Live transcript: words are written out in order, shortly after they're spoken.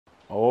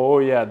Oh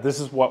yeah, this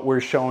is what we're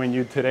showing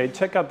you today.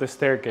 Check out the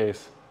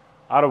staircase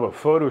out of a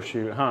photo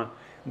shoot, huh?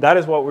 That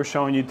is what we're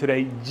showing you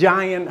today.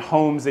 Giant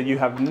homes that you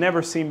have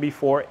never seen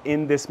before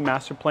in this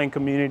master plan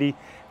community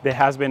that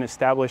has been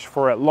established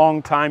for a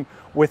long time.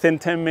 Within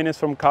 10 minutes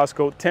from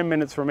Costco, 10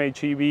 minutes from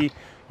HEB.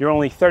 You're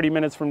only 30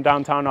 minutes from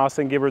downtown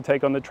Austin, give or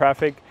take on the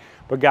traffic.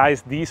 But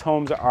guys, these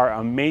homes are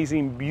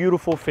amazing,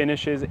 beautiful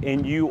finishes,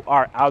 and you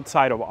are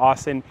outside of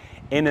Austin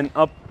in an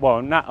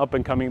not up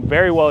and coming,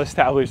 very well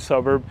established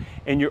suburb,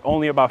 and you're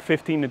only about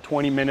 15 to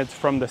 20 minutes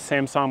from the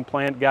Samsung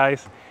plant,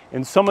 guys.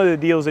 And some of the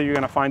deals that you're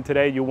gonna find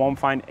today, you won't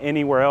find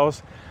anywhere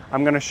else.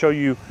 I'm gonna show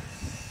you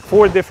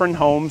 4 different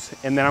homes,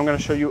 and then I'm gonna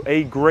show you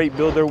a great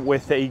builder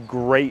with a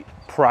great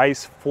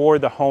price for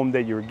the home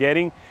that you're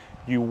getting.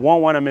 You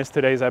won't wanna miss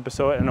today's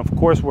episode. And of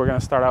course, we're gonna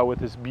start out with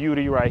this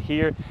beauty right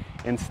here,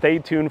 and stay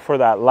tuned for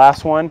that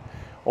last one,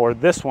 or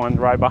this one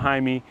right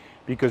behind me,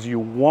 because you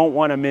won't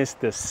wanna miss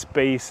the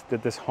space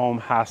that this home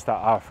has to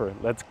offer.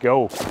 Let's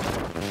go.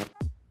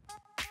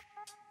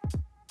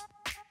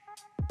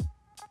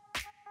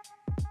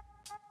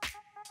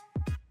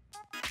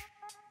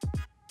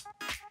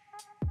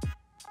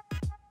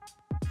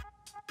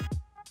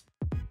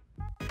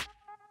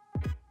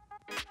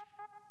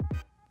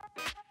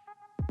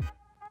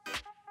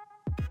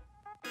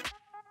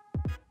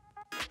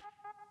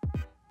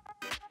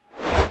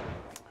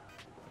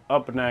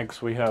 Up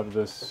next, we have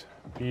this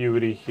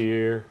beauty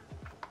here.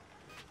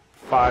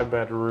 5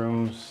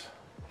 bedrooms,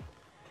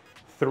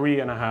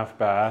 3.5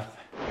 bath,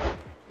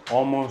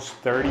 almost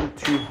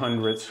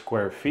 3,200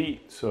 square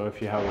feet. So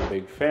if you have a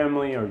big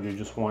family or you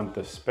just want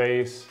the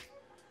space,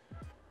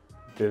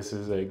 this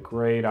is a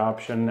great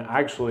option.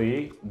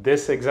 Actually,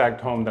 this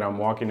exact home that I'm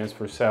walking is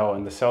for sale,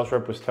 and the sales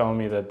rep was telling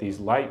me that these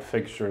light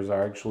fixtures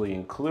are actually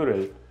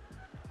included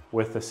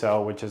with the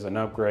sale, which is an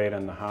upgrade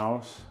in the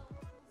house.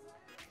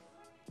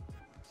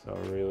 So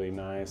really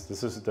nice.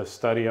 This is the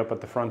study up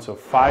at the front. So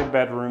 5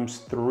 bedrooms,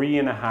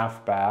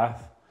 3.5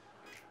 bath,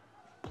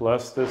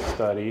 plus this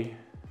study.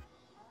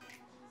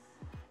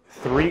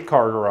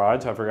 3-car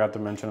garage. I forgot to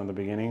mention at the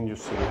beginning.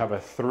 Just so you have a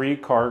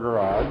 3-car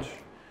garage,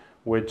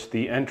 which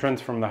the entrance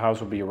from the house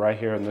will be right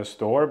here in this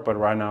door, but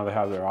right now they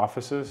have their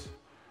offices.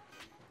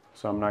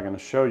 So I'm not gonna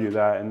show you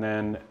that. And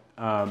then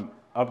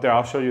up there,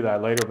 I'll show you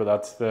that later, but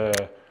that's the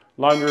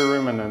laundry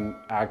room and then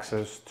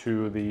access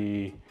to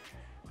the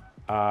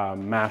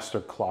master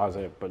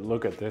closet. But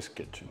look at this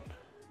kitchen.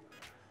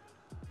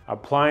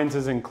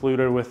 Appliances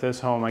included with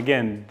this home.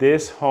 Again,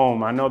 this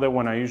home, I know that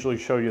when I usually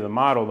show you the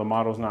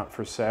model's not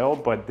for sale,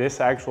 but this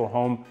actual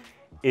home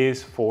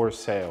is for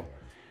sale.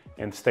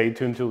 And stay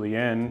tuned till the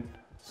end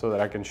so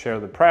that I can share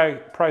the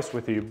price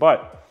with you.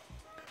 But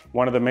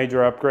one of the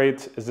major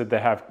upgrades is that they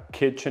have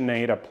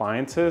KitchenAid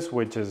appliances,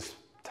 which is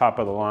top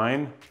of the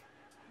line.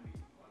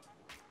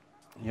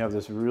 You have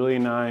this really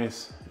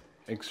nice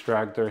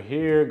extractor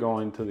here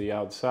going to the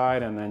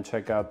outside, and then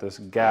check out this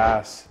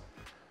gas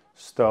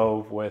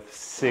stove with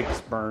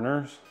 6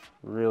 burners.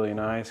 Really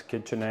nice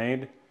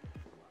KitchenAid.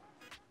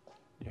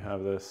 You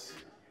have this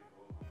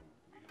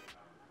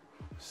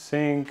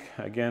sink,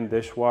 again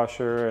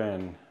dishwasher,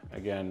 and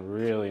again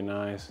really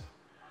nice.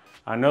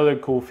 Another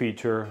cool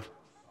feature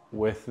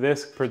with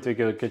this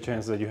particular kitchen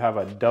is that you have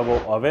a double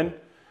oven.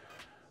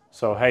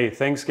 So hey,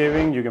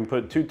 Thanksgiving, you can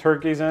put 2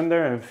 turkeys in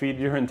there and feed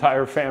your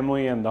entire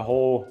family and the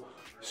whole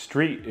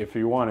street if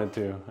you wanted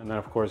to. And then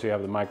of course you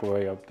have the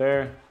microwave up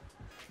there.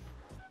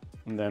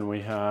 And then we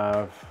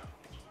have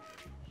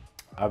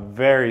a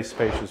very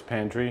spacious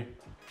pantry.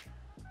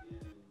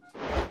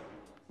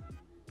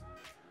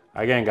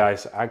 Again,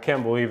 guys, I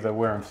can't believe that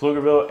we're in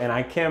Pflugerville, and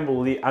I can't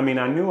believe, I mean,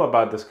 I knew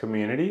about this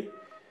community,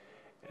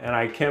 and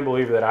I can't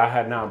believe that I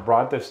had not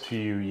brought this to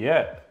you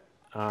yet.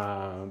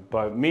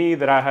 But me,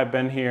 that I have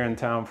been here in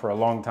town for a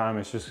long time,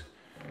 it's just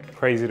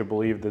crazy to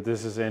believe that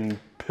this is in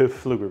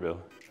Pflugerville.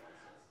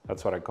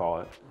 That's what I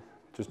call it.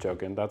 Just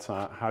joking, that's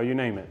not how you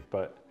name it,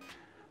 but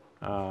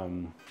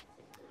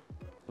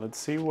let's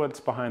see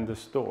what's behind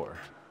this door.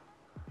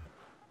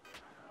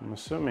 I'm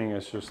assuming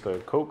it's just a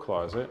coat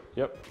closet,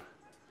 yep.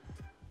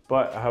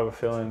 But I have a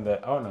feeling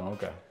that, oh no,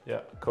 okay, yeah,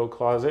 coat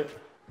closet.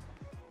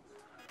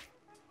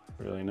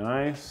 Really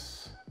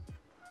nice.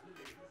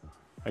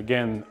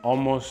 Again,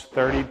 almost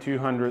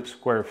 3,200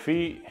 square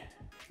feet.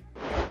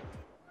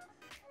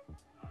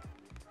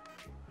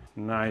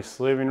 Nice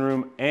living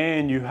room,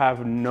 and you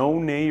have no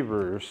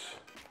neighbors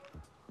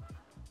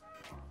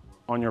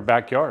on your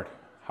backyard.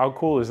 How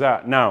cool is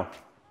that? Now,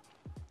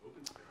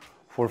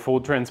 for full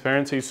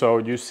transparency, so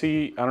you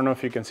see, I don't know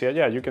if you can see it.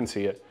 Yeah, you can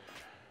see it.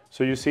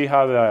 So you see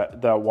how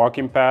the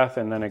walking path,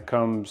 and then it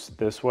comes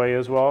this way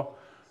as well.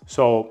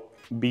 So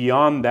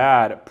beyond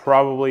that,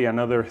 probably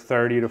another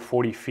 30 to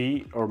 40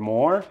 feet or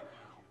more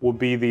will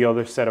be the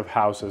other set of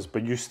houses,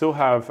 but you still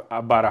have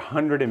about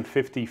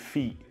 150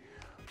 feet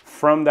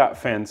from that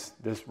fence,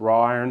 this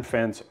wrought iron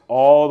fence,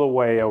 all the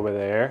way over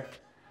there.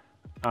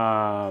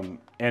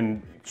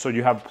 And so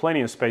you have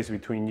plenty of space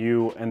between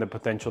you and the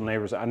potential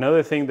neighbors.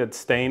 Another thing that's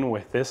staying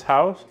with this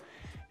house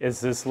is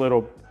this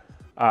little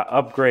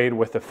upgrade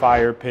with the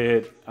fire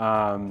pit.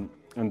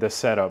 the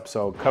setup.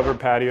 So covered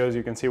patios,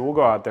 you can see, we'll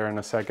go out there in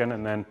a second,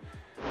 and then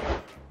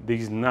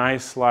these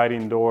nice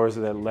sliding doors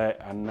that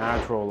let a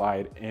natural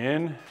light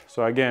in.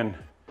 So again,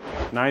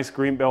 nice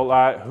greenbelt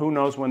lot. Who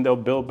knows when they'll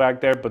build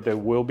back there, but they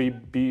will be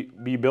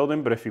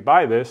building. But if you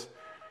buy this,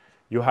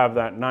 you'll have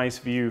that nice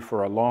view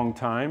for a long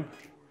time.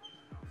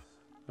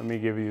 Let me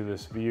give you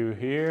this view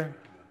here.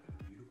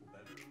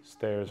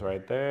 Stairs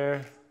right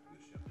there.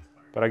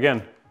 But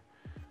again,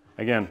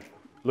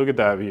 look at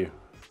that view.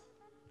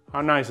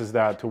 How nice is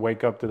that to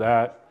wake up to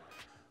that?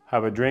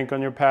 Have a drink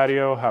on your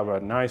patio, have a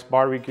nice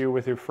barbecue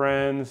with your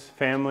friends,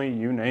 family,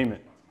 you name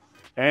it.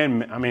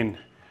 And I mean,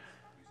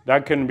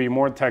 that couldn't be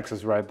more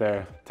Texas right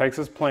there.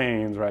 Texas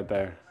Plains right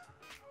there.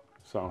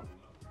 So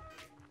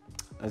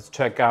let's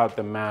check out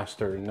the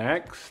master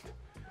next.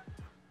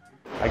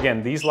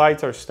 Again, these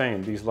lights are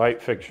stained, these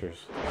light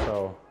fixtures.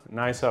 So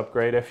nice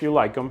upgrade if you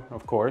like them,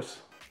 of course.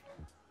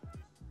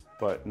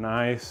 But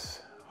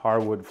nice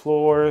hardwood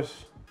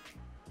floors.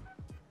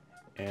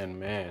 And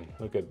man,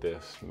 look at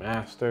this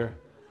master.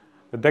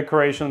 The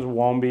decorations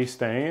won't be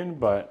staying,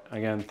 but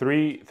again,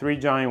 three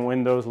giant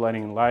windows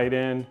letting light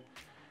in.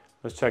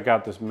 Let's check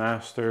out this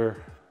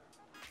master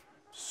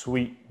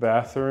suite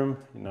bathroom.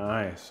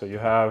 Nice. So you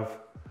have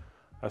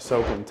a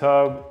soak-in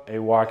tub, a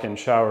walk-in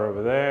shower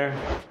over there,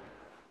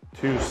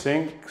 2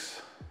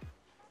 sinks.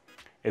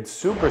 It's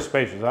super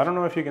spacious. I don't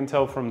know if you can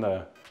tell from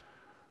the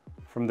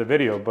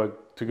video,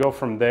 but to go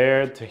from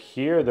there to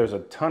here, there's a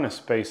ton of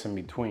space in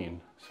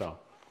between. So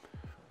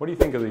what do you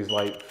think of these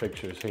light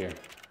fixtures here?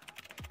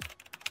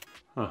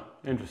 Huh,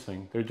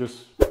 interesting. They're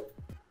just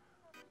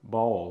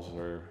balls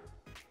or,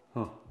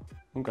 huh,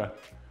 okay.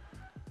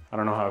 I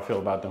don't know how I feel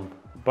about them.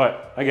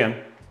 But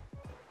again,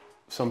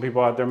 some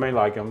people out there may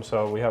like them.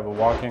 So we have a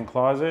walk-in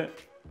closet.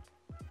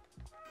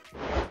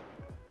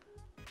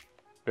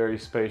 Very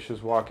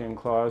spacious walk-in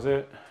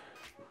closet.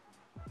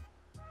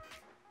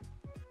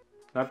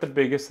 Not the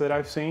biggest that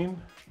I've seen,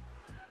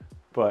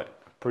 but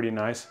pretty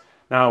nice.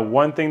 Now,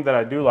 one thing that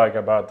I do like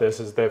about this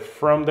is that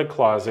from the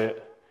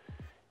closet,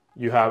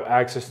 you have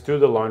access to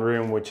the laundry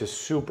room, which is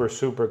super,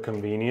 super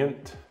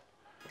convenient.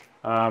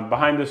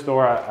 Behind this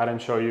door, I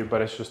didn't show you,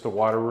 but it's just a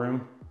water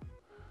room,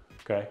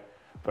 okay?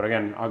 But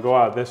again, I'll go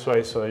out this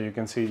way so you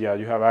can see, yeah,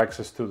 you have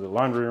access to the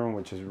laundry room,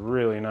 which is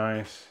really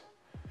nice.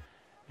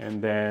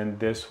 And then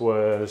this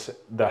was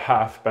the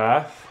half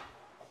bath,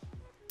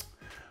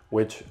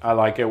 which I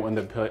like it when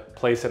they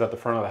place it at the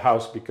front of the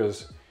house,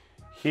 because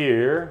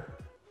here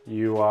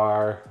you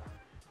are,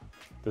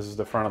 this is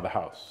the front of the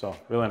house. So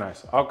really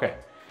nice. Okay,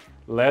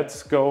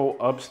 let's go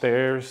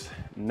upstairs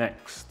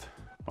next.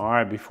 All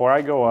right, before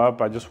I go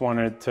up, I just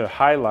wanted to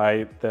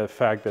highlight the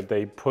fact that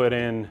they put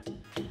in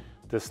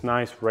this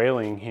nice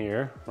railing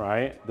here,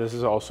 right? This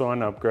is also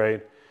an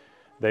upgrade.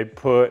 They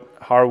put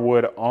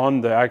hardwood on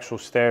the actual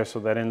stairs so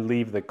they didn't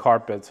leave the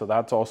carpet. So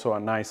that's also a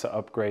nice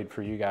upgrade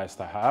for you guys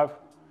to have.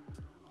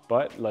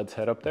 But let's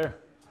head up there.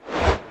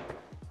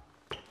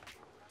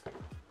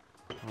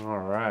 All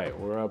right,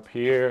 we're up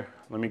here.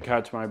 Let me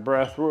catch my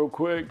breath real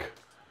quick.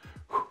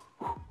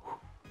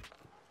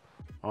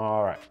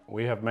 All right,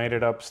 we have made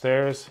it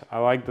upstairs. I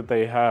like that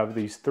they have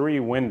these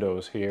 3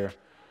 windows here,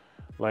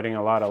 letting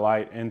a lot of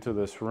light into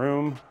this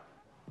room.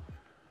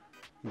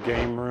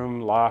 Game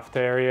room, loft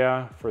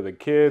area for the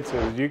kids.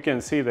 As you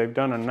can see, they've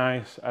done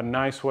a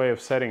nice way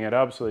of setting it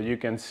up so that you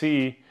can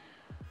see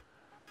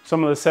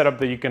some of the setup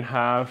that you can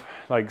have,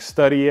 like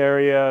study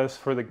areas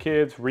for the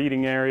kids,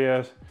 reading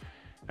areas.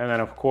 And then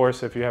of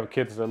course, if you have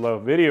kids that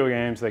love video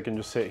games, they can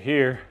just sit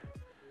here,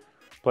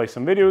 play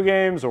some video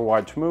games or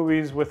watch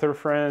movies with their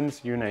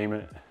friends, you name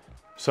it.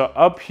 So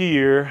up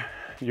here,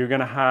 you're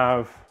gonna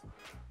have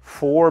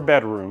 4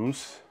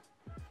 bedrooms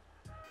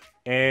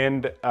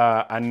and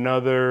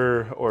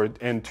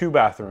and 2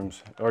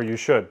 bathrooms, or you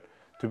should.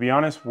 To be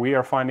honest, we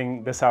are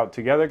finding this out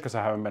together because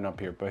I haven't been up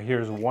here, but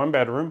here's 1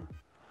 bedroom.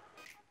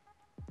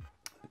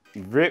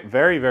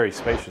 Very, very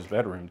spacious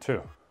bedroom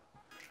too.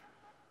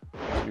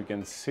 As you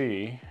can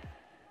see.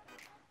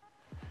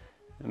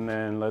 And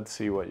then let's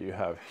see what you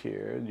have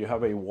here. You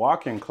have a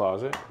walk-in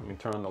closet. Let me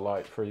turn on the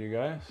light for you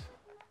guys.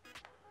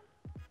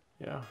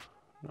 Yeah,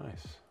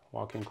 nice.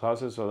 Walk-in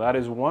closet. So that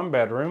is 1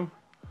 bedroom.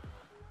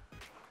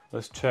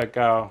 Let's check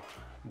out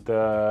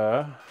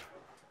this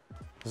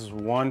is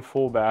 1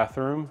 full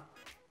bathroom.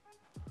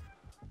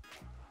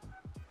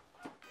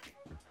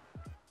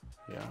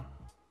 Yeah.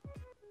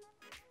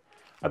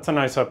 That's a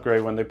nice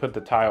upgrade when they put the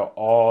tile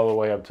all the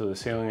way up to the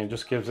ceiling. It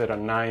just gives it a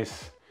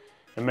nice,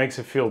 it makes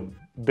it feel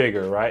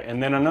bigger, right?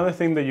 And then another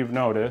thing that you've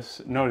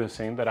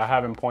noticing that I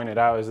haven't pointed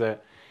out is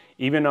that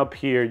even up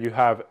here, you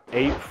have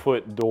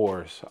 8-foot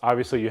doors.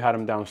 Obviously you had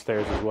them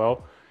downstairs as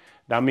well.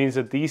 That means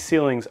that these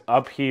ceilings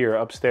up here,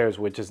 upstairs,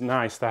 which is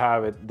nice to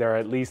have it, they're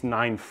at least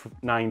 9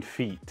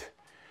 feet.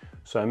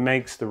 So it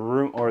makes the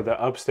room or the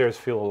upstairs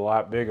feel a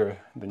lot bigger.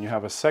 Then you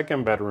have a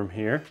 2nd bedroom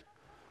here.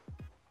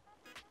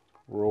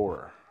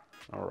 Roar.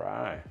 All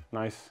right,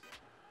 nice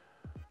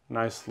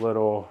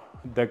little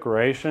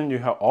decoration.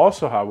 You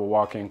also have a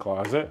walk-in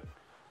closet.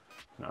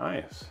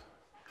 Nice.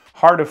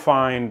 hard to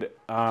find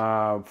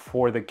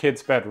for the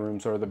kids'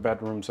 bedrooms or the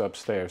bedrooms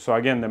upstairs. So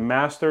again, the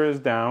master is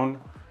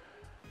down.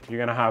 You're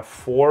gonna have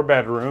 4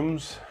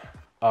 bedrooms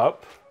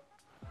up.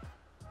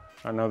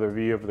 Another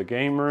view of the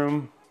game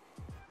room.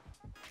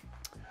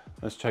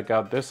 Let's check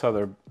out this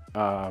other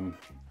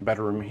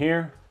bedroom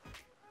here.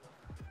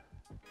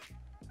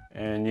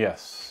 And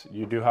yes,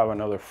 you do have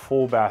another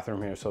full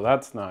bathroom here, so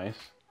that's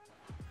nice.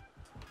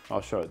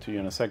 I'll show it to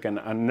you in a second.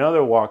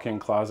 Another walk-in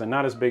closet,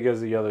 not as big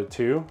as the other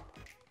 2,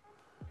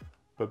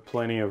 but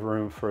plenty of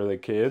room for the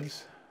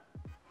kids.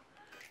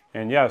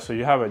 And yeah, so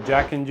you have a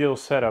Jack and Jill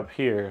setup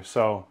here,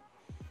 so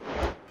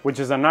which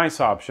is a nice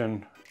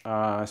option,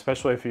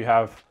 especially if you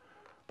have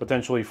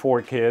potentially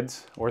 4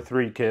 kids or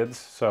 3 kids.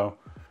 So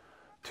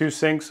 2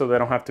 sinks so they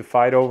don't have to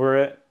fight over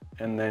it.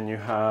 And then you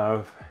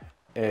have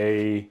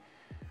a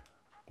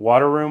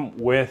water room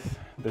with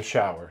the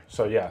shower.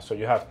 So yeah, so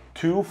you have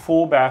 2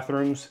 full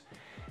bathrooms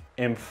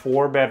and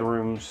 4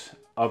 bedrooms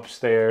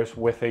upstairs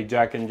with a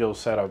Jack and Jill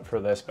setup for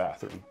this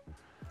bathroom.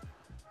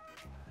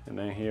 And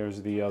then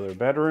here's the other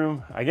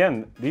bedroom.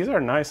 Again, these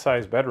are nice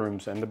sized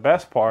bedrooms, and the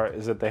best part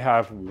is that they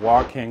have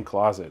walk-in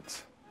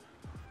closets.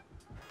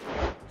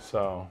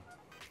 So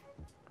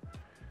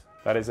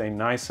that is a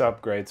nice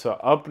upgrade. So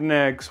up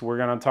next, we're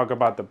gonna talk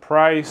about the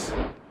price.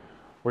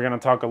 We're gonna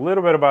talk a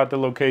little bit about the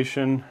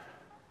location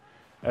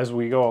as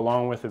we go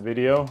along with the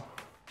video.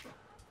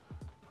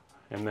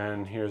 And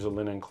then here's a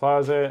linen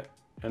closet.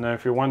 And then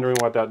if you're wondering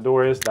what that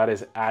door is, that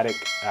is attic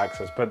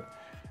access. But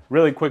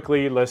really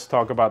quickly, let's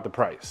talk about the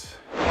price.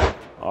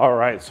 All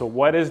right, so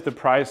what is the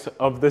price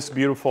of this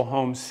beautiful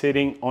home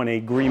sitting on a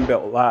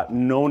greenbelt lot,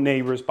 no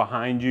neighbors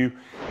behind you,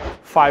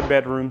 5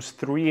 bedrooms,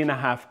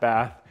 3.5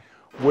 bath,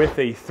 with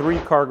a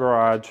 3-car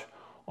garage,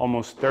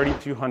 almost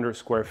 3,200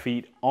 square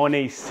feet on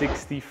a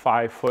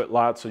 65-foot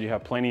lot. So you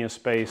have plenty of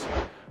space,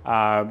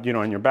 you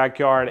know, in your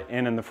backyard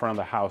and in the front of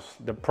the house.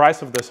 The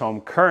price of this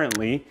home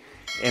currently,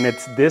 and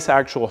it's this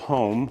actual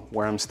home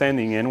where I'm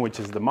standing in, which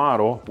is the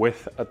model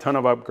with a ton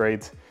of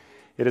upgrades,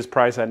 it is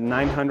priced at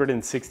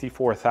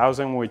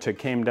 $964,000, which it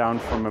came down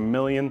from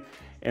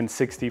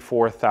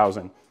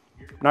 $1,064,000.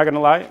 Not gonna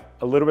lie,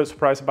 a little bit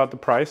surprised about the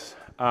price.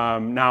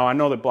 Now I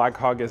know that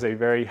Blackhawk is a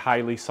very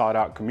highly sought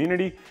out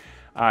community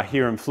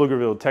here in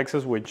Pflugerville,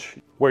 Texas,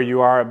 where you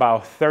are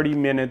about 30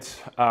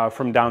 minutes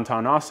from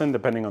downtown Austin,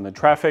 depending on the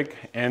traffic,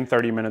 and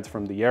 30 minutes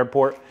from the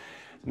airport.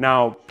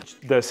 Now,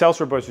 the sales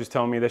rep was just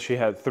telling me that she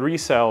had 3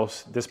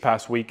 sales this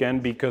past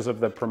weekend because of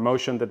the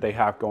promotion that they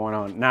have going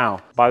on. Now,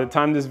 by the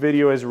time this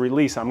video is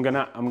released, I'm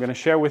gonna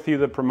share with you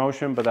the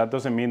promotion, but that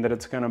doesn't mean that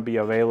it's gonna be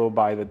available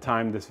by the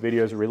time this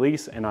video is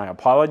released, and I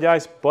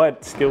apologize,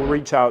 but still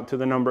reach out to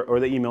the number or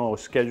the email or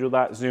schedule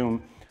that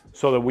Zoom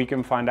so that we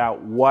can find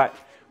out what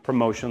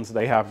promotions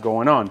they have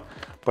going on.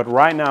 But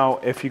right now,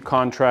 if you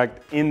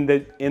contract in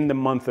the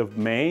month of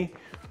May,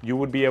 you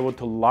would be able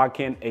to lock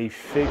in a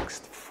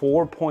fixed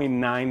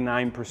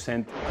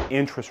 4.99%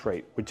 interest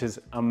rate, which is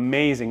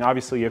amazing,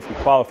 obviously, if you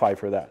qualify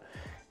for that.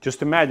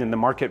 Just imagine the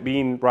market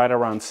being right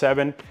around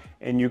 7,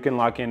 and you can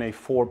lock in a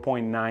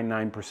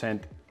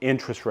 4.99%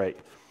 interest rate.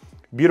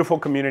 Beautiful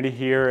community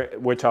here,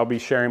 which I'll be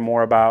sharing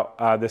more about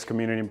this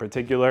community in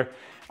particular.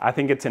 I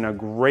think it's in a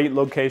great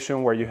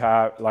location where you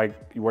have a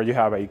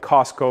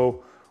Costco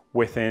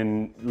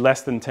within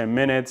less than 10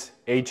 minutes,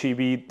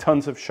 HEB,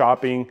 tons of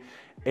shopping,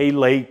 a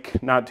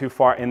lake not too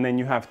far, and then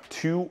you have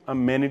 2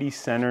 amenity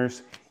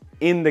centers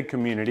in the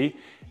community,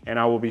 and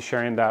I will be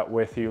sharing that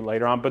with you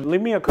later on. But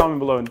leave me a comment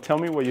below and tell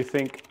me what you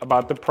think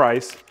about the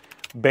price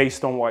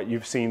based on what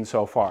you've seen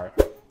so far.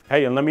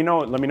 Hey, and let me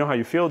know how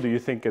you feel. Do you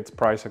think it's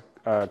priced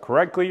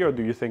correctly, or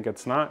do you think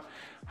it's not?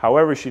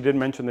 However, she did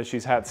mention that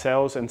she's had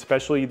sales, and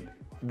especially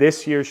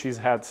this year she's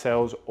had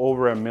sales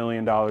over $1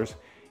 million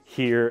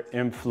here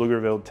in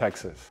Pflugerville,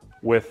 Texas,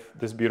 with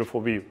this beautiful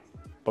view.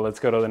 But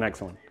let's go to the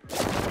next one.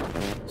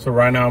 So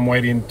right now I'm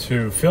waiting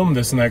to film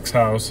this next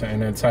house,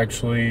 and it's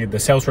actually, the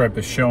sales rep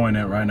is showing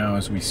it right now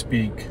as we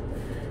speak.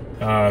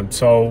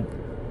 So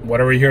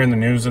whatever we hear in the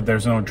news that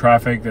there's no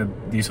traffic,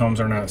 that these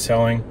homes are not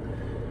selling,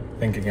 I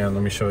think again,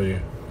 let me show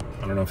you.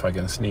 I don't know if I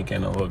can sneak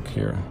in a look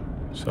here.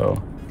 So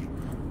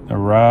they're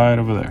right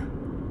over there.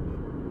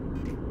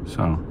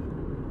 So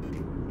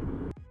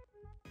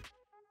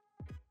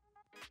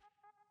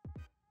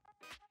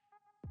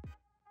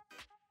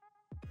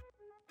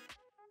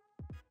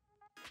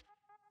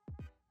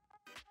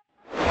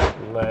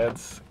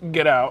let's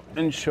get out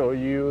and show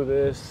you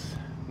this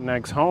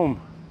next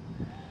home.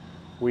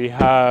 We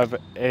have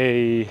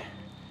a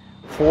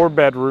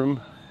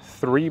 4-bedroom,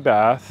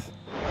 3-bath,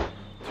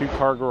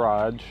 2-car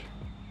garage,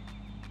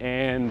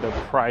 and the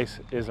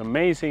price is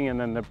amazing, and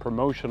then the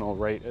promotional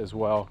rate as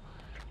well.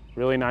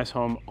 Really nice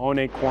home on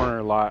a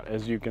corner lot.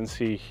 As you can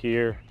see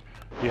here,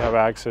 you have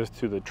access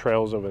to the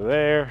trails over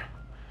there.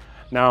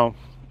 Now,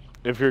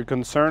 if you're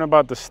concerned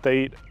about the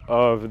state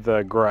of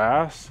the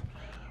grass,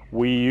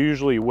 we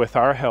usually, with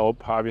our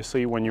help,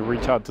 obviously, when you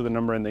reach out to the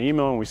number in the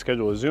email and we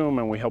schedule a Zoom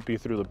and we help you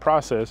through the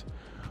process,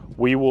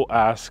 we will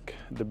ask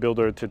the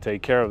builder to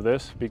take care of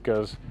this,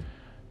 because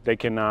they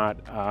cannot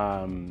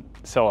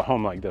sell a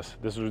home like this.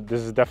 This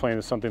is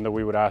definitely something that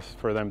we would ask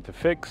for them to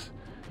fix.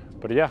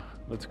 But yeah,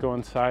 let's go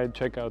inside,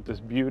 check out this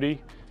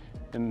beauty,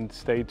 and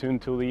stay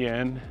tuned till the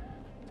end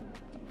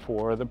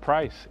for the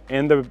price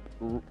and the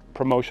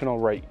promotional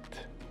rate.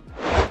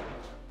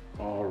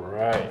 All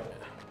right,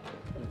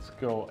 let's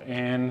go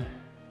in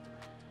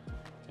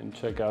and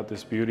check out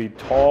this beauty.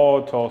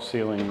 Tall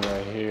ceiling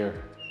right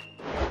here.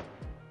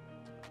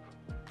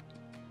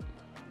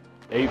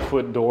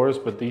 8-foot doors,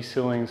 but these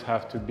ceilings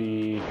have to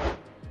be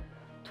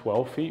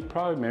 12 feet,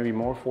 probably, maybe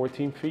more,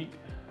 14 feet.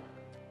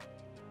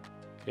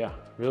 Yeah,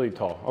 really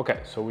tall. Okay,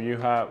 so we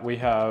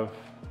have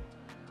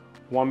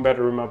one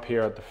bedroom up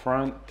here at the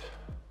front.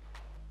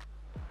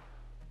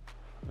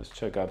 Let's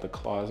check out the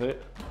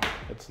closet.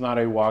 It's not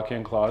a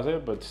walk-in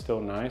closet, but still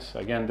nice.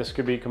 Again, this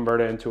could be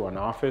converted into an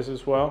office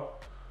as well,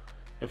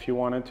 if you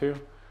wanted to.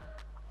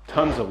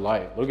 Tons of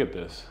light, look at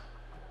this.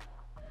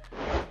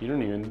 You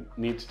don't even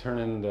need to turn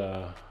in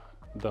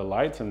the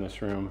lights in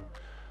this room.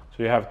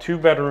 So you have 2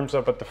 bedrooms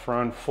up at the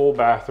front, full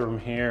bathroom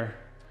here,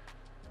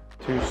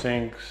 2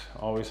 sinks,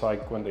 always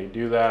like when they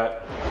do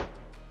that.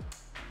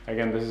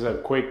 Again, this is a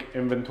quick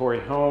inventory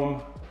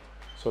home.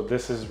 So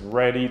this is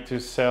ready to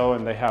sell,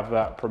 and they have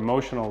that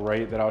promotional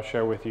rate that I'll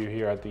share with you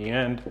here at the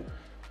end.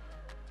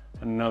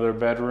 Another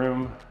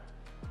bedroom.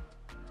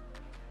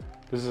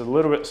 This is a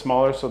little bit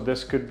smaller, so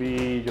this could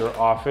be your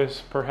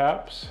office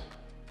perhaps.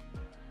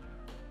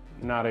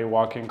 Not a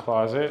walk-in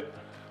closet,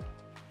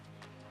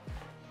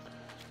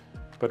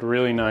 but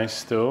really nice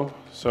still.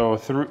 So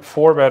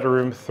 4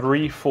 bedroom,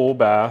 3 full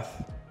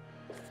bath,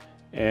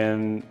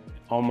 and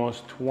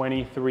almost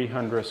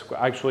 2,300 square,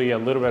 actually a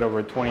little bit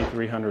over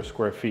 2,300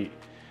 square feet.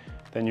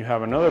 Then you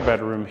have another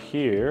bedroom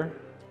here.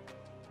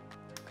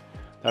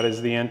 That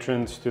is the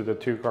entrance to the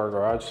 2-car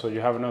garage. So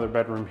you have another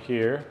bedroom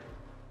here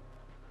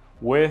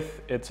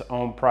with its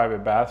own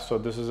private bath. So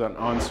this is an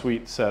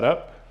ensuite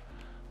setup.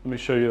 Let me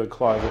show you the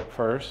closet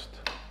first.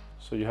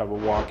 So you have a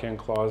walk-in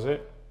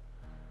closet.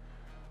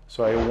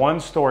 So a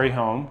 1-story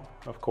home,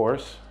 of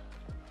course,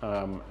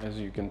 as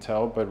you can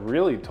tell, but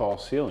really tall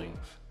ceilings.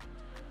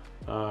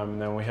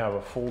 Then we have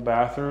a full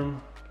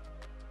bathroom.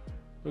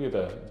 Look at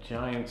the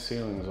giant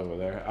ceilings over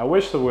there. I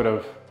wish they would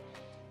have,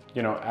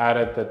 you know,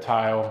 added the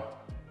tile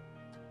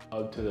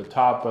up to the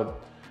top, but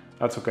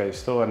that's okay.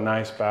 Still a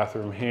nice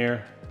bathroom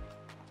here.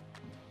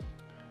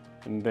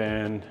 And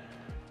then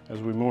as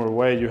we move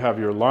away, you have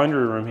your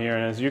laundry room here.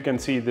 And as you can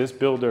see, this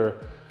builder,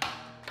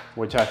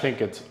 which I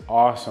think it's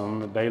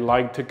awesome, they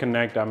like to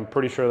connect, I'm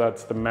pretty sure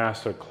that's the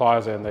master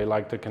closet, and they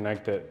like to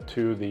connect it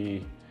to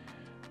the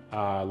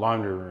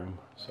laundry room.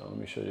 So let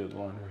me show you the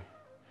laundry.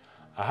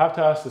 I have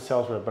to ask the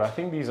sales rep, but I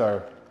think these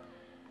are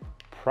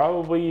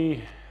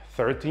probably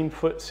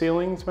 13-foot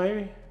ceilings,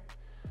 maybe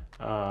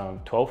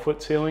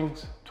 12-foot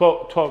ceilings,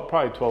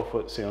 probably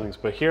 12-foot ceilings.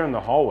 But here in the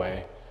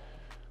hallway,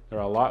 they're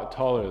a lot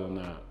taller than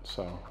that,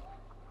 so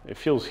it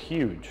feels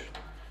huge.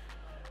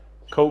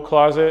 Coat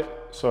closet.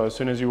 So as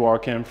soon as you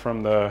walk in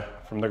from the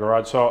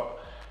garage, so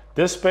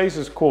this space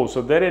is cool.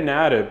 So they didn't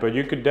add it, but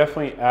you could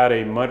definitely add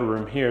a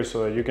mudroom here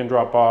so that you can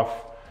drop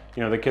off.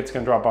 You know, the kids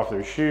can drop off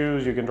their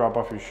shoes, you can drop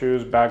off your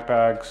shoes,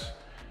 backpacks,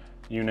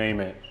 you name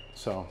it.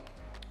 So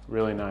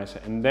really nice.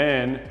 And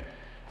then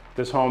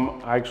this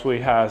home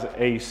actually has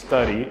a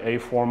study, a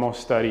formal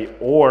study,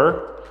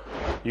 or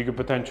you could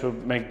potentially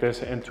make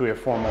this into a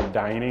formal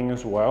dining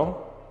as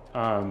well.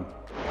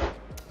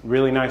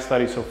 Really nice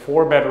study. So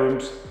 4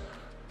 bedrooms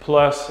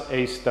plus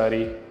a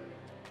study.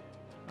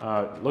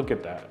 Look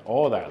at that,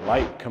 all that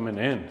light coming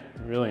in,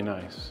 really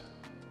nice.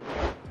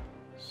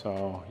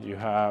 So you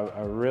have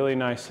a really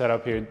nice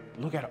setup here.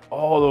 Look at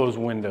all those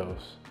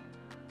windows.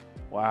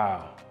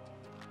 Wow.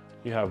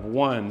 You have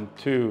 1,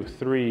 2,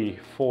 3,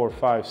 4,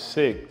 5,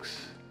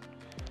 6,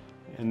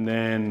 and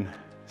then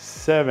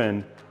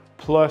 7,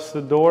 plus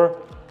the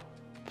door,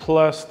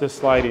 plus the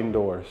sliding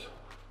doors.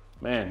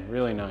 Man,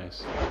 really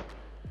nice.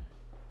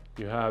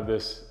 You have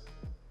this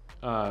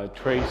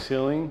tray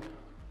ceiling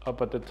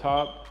up at the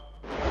top.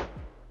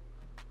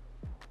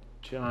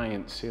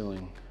 Giant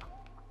ceiling.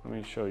 Let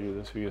me show you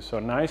this view. So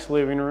nice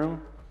living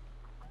room.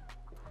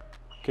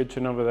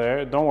 Kitchen over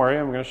there. Don't worry,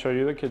 I'm gonna show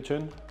you the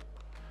kitchen.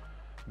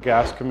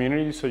 Gas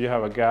community, so you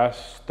have a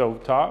gas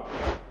stove top.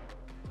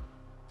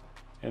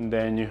 And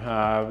then you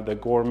have the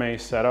gourmet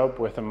setup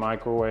with a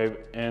microwave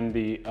and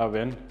the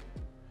oven.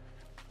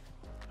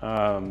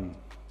 1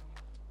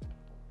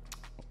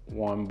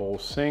 bowl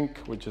sink,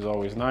 which is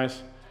always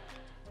nice.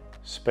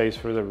 Space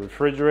for the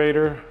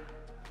refrigerator.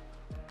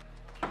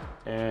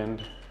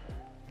 And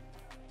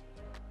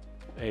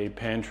a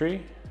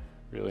pantry,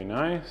 really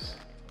nice.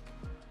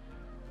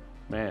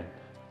 Man,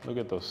 look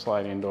at those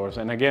sliding doors.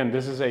 And again,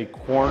 this is a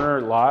corner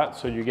lot,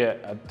 so you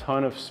get a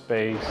ton of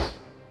space,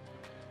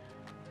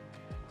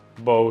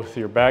 both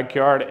your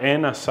backyard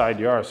and a side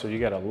yard. So you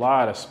get a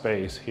lot of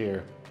space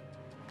here.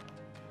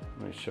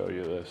 Let me show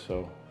you this.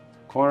 So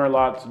corner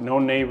lots, no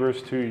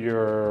neighbors to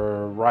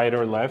your right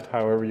or left,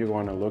 however you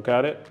want to look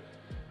at it.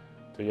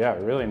 But yeah,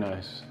 really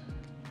nice.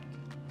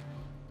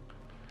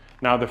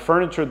 Now the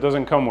furniture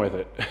doesn't come with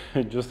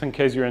it, just in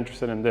case you're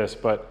interested in this,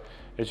 but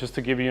it's just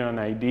to give you an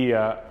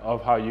idea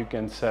of how you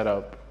can set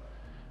up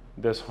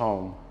this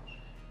home.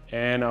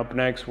 And up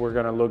next, we're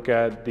gonna look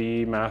at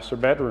the master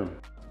bedroom.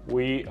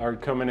 We are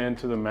coming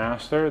into the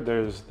master.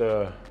 There's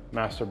the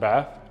master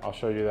bath. I'll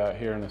show you that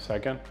here in a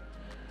second.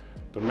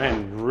 But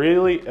man,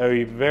 really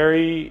a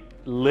very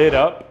lit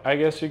up, I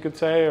guess you could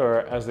say,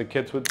 or as the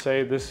kids would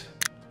say, this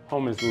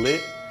home is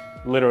lit,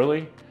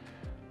 literally.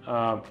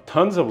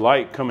 Tons of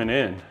light coming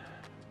in.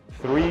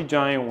 3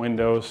 giant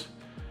windows.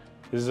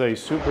 This is a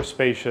super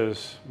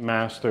spacious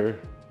master.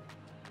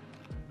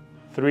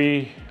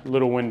 3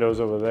 little windows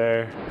over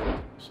there.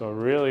 So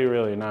really,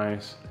 really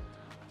nice.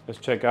 Let's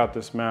check out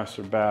this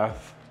master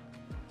bath.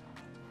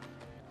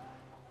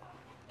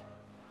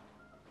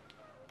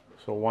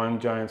 So 1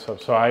 giant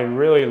sub. So I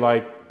really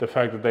like the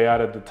fact that they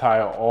added the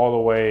tile all the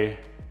way.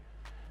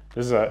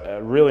 This is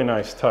a really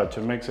nice touch.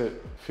 It makes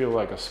it feel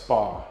like a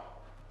spa.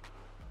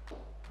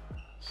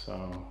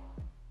 So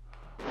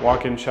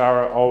walk-in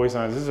shower, always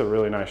nice. This is a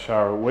really nice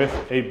shower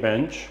with a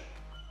bench.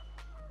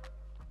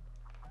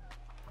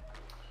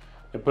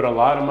 They put a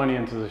lot of money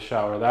into the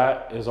shower.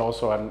 That is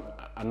also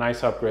a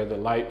nice upgrade, the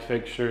light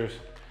fixtures.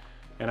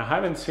 And I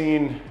haven't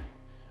seen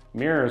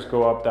mirrors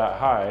go up that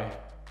high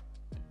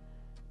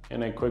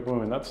in a quick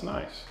movement. That's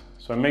nice.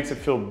 So it makes it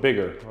feel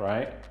bigger,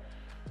 right?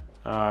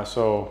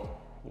 So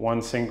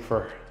 1 sink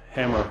for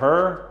him or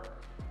her,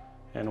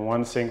 and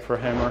 1 sink for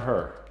him or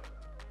her.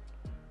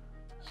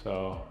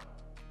 So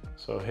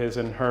his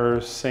and her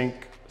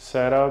sink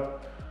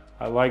setup.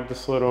 I like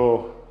this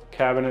little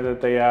cabinet that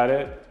they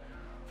added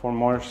for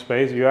more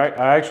space.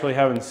 I actually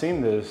haven't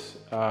seen this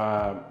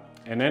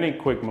in any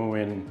quick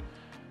move-in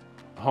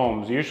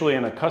homes, usually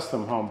in a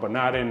custom home, but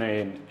not in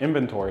an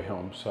inventory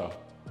home, so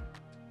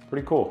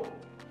pretty cool.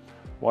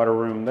 Water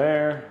room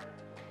there,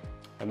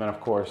 and then of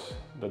course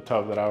the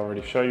tub that I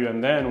already showed you,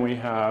 and then we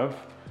have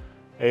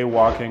a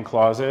walk-in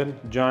closet,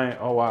 giant.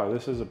 Oh wow,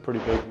 this is a pretty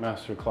big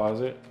master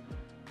closet.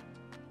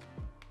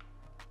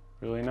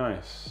 Really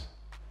nice.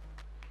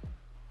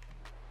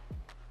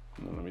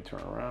 And then let me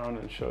turn around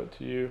and show it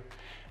to you.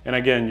 And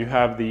again, you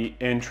have the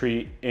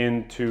entry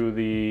into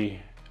the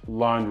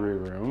laundry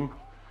room.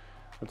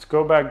 Let's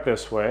go back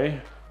this way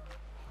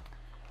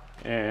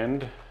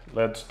and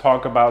let's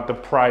talk about the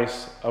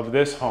price of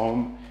this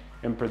home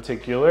in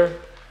particular.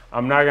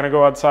 I'm not gonna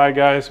go outside,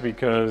 guys,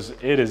 because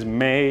it is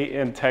May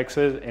in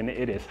Texas and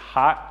it is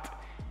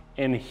hot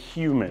and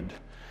humid.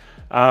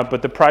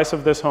 But the price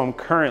of this home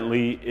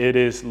currently, it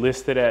is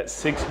listed at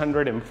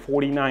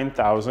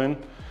 $649,000.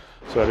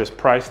 So it is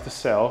priced to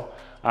sell.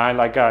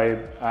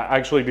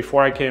 Actually,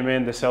 before I came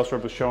in, the sales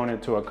rep was showing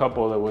it to a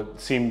couple that would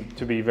seem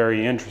to be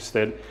very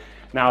interested.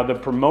 Now, the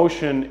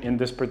promotion in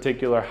this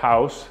particular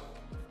house,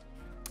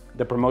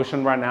 the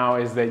promotion right now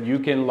is that you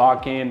can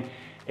lock in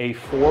a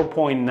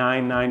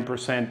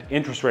 4.99%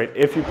 interest rate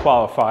if you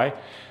qualify,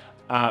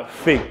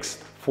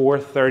 fixed for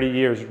 30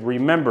 years.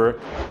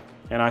 Remember,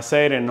 and I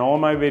say it in all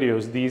my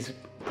videos, these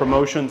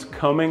promotions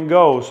come and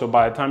go. So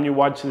by the time you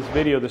watch this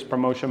video, this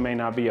promotion may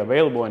not be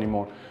available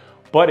anymore.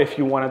 But if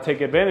you want to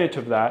take advantage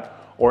of that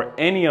or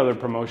any other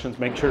promotions,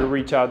 make sure to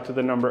reach out to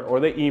the number or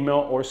the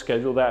email or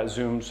schedule that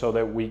Zoom so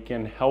that we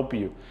can help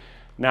you.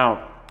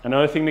 Now,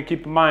 another thing to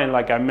keep in mind,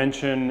 like I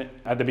mentioned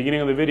at the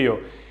beginning of the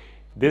video,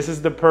 this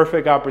is the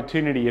perfect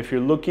opportunity if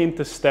you're looking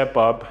to step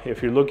up,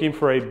 if you're looking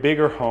for a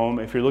bigger home,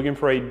 if you're looking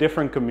for a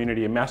different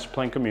community, a master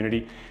plan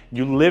community,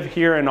 you live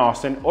here in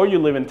Austin or you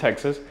live in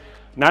Texas,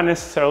 not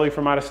necessarily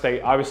from out of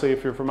state. Obviously,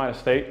 if you're from out of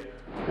state,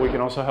 we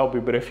can also help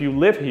you. But if you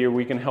live here,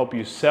 we can help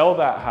you sell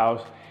that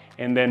house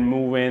and then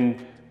move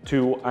in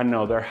to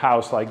another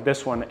house like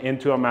this one,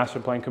 into a master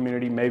plan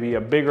community, maybe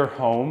a bigger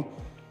home,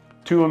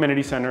 2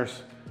 amenity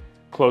centers,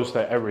 close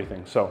to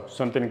everything. So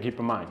something to keep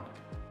in mind.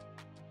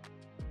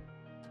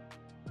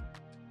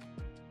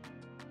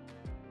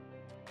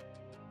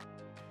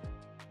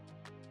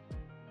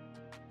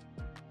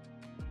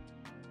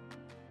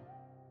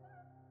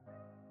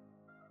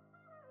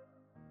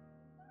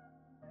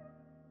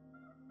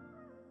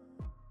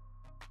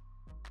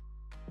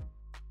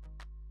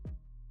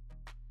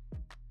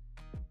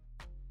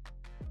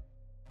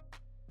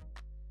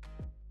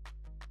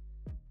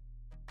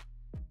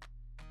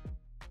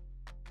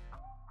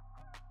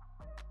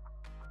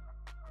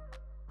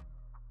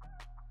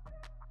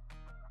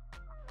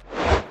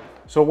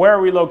 So where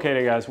are we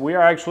located, guys? We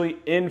are actually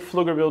in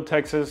Pflugerville,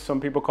 Texas. Some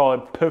people call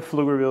it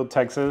Pflugerville,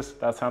 Texas.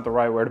 That's not the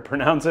right way to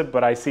pronounce it,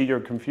 but I see your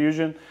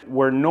confusion.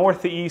 We're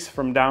northeast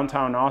from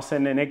downtown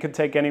Austin, and it could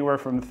take anywhere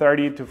from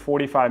 30 to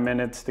 45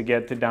 minutes to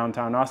get to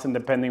downtown Austin,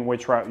 depending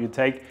which route you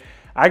take.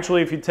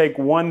 Actually, if you take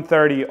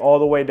 130 all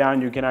the way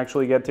down, you can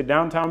actually get to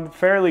downtown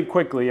fairly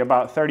quickly,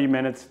 about 30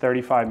 minutes,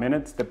 35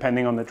 minutes,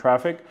 depending on the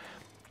traffic.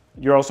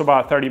 You're also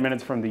about 30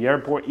 minutes from the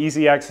airport,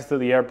 easy access to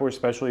the airport,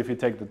 especially if you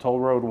take the toll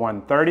road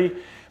 130.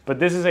 But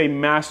this is a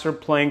master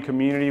plan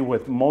community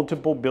with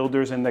multiple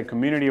builders in the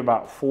community,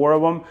 about 4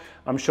 of them.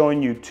 I'm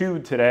showing you 2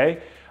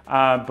 today.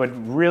 but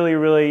really,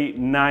 really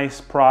nice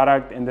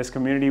product in this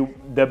community.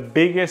 The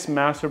biggest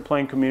master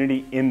plan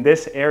community in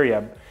this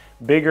area,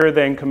 bigger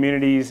than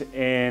communities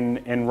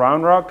in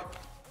Round Rock,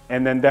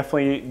 and then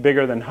definitely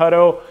bigger than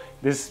Hutto.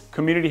 This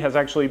community has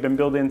actually been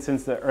built in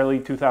since the early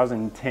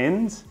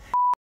 2010s.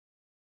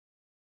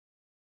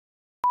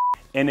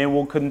 And it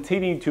will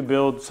continue to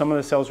build, some of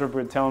the sales reps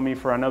were telling me,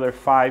 for another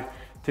 5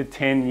 to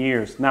 10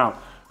 years. Now,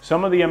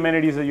 some of the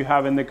amenities that you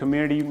have in the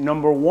community,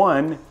 number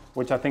one,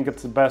 which I think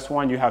it's the best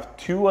one, you have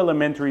 2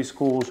 elementary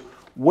schools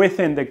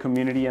within the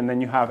community, and then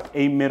you have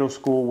a middle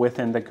school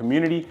within the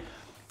community.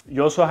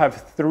 You also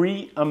have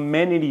 3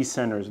 amenity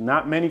centers.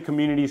 Not many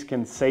communities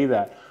can say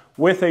that.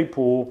 With a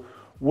pool,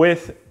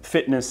 with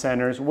fitness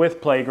centers,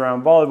 with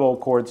playground, volleyball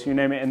courts, you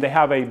name it. And they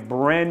have a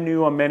brand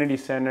new amenity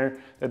center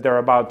that they're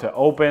about to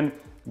open.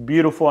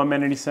 Beautiful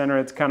amenity center.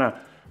 It's kind of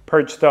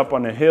perched up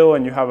on a hill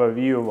and you have a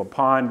view of a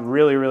pond.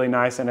 Really, really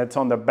nice. And it's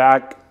on the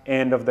back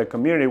end of the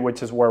community,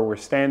 which is where we're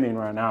standing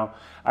right now.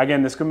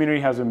 Again, this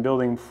community has been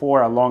building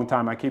for a long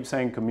time. I keep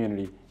saying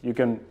community. You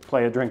can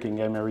play a drinking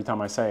game every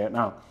time I say it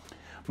now.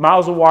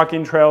 Miles of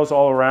walking trails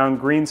all around,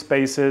 green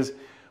spaces.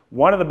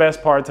 One of the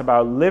best parts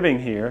about living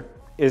here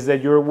is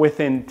that you're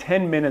within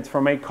 10 minutes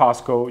from a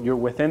Costco. You're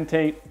within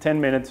 10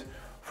 minutes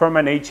from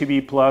an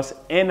H-E-B Plus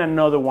and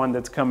another one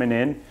that's coming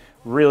in.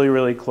 Really,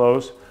 really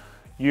close.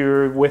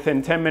 You're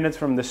within 10 minutes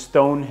from the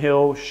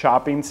Stonehill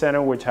Shopping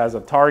Center, which has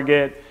a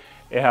Target.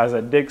 It has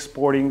a Dick's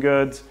Sporting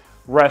Goods,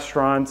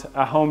 restaurants,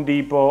 a Home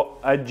Depot,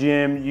 a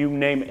gym, you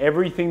name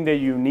everything that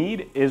you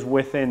need is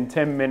within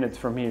 10 minutes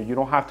from here. You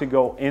don't have to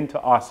go into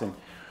Austin.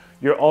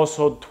 You're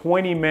also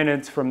 20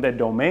 minutes from the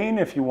Domain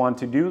if you want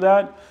to do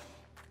that.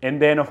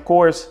 And then of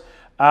course,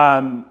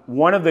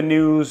 one of the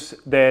news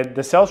that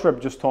the sales rep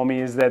just told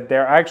me is that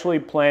they're actually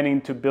planning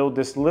to build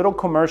this little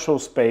commercial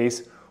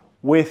space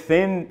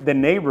within the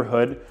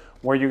neighborhood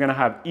where you're gonna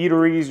have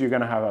eateries, you're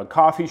gonna have a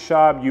coffee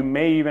shop, you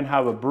may even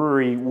have a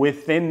brewery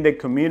within the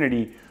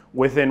community,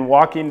 within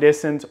walking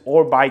distance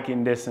or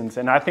biking distance.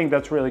 And I think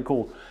that's really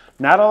cool.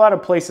 Not a lot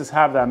of places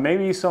have that.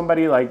 Maybe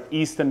somebody like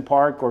Easton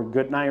Park or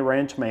Goodnight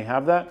Ranch may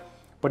have that,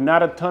 but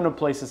not a ton of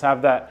places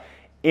have that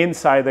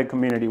inside the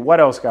community. What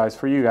else, guys,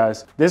 for you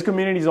guys? This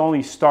community is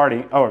only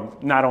starting, or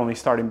not only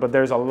starting, but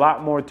there's a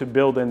lot more to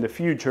build in the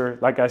future.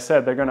 Like I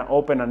said, they're gonna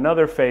open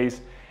another phase,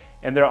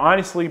 and they're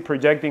honestly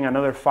projecting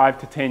another 5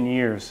 to 10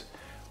 years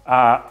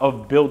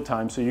of build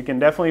time. So you can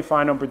definitely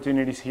find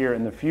opportunities here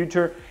in the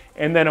future.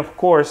 And then of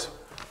course,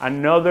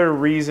 another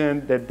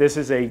reason that this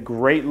is a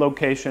great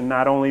location,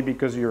 not only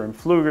because you're in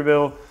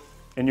Pflugerville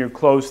and you're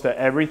close to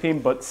everything,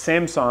 but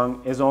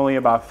Samsung is only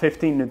about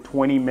 15 to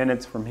 20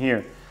 minutes from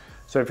here.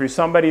 So if you're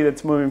somebody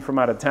that's moving from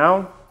out of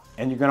town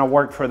and you're gonna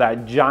work for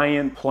that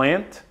giant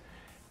plant,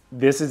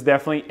 this is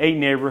definitely a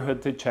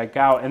neighborhood to check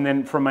out. And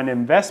then from an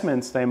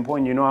investment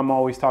standpoint, you know I'm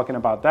always talking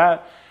about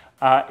that.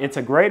 It's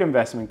a great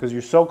investment because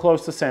you're so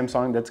close to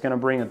Samsung. That's gonna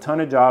bring a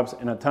ton of jobs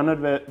and a ton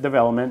of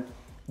development.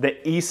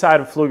 The east side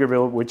of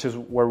Pflugerville, which is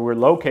where we're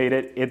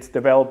located, it's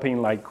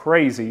developing like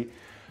crazy.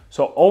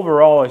 So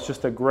overall, it's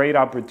just a great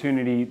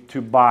opportunity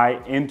to buy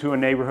into a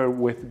neighborhood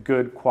with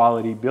good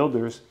quality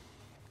builders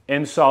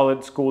and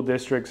solid school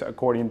districts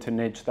according to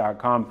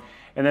niche.com.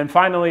 And then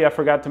finally, I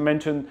forgot to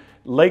mention,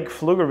 Lake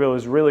Pflugerville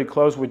is really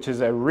close, which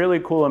is a really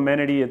cool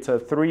amenity. It's a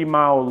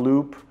 3-mile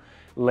loop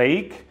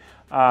lake.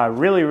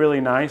 Really, really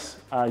nice.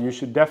 You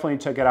should definitely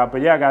check it out.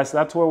 But yeah, guys,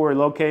 that's where we're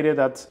located.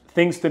 That's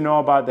things to know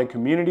about the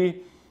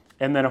community.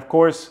 And then of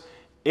course,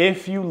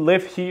 if you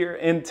live here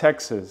in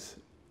Texas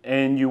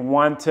and you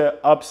want to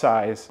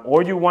upsize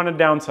or you want to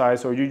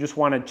downsize or you just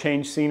want to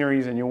change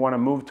sceneries and you want to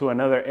move to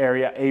another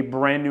area, a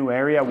brand new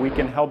area, we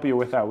can help you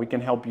with that. We can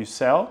help you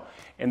sell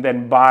and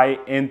then buy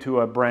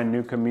into a brand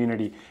new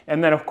community.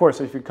 And then of course,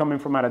 if you're coming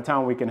from out of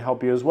town, we can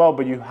help you as well,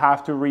 but you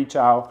have to reach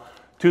out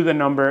to the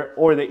number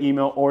or the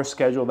email or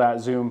schedule that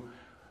Zoom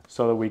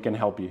so that we can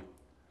help you.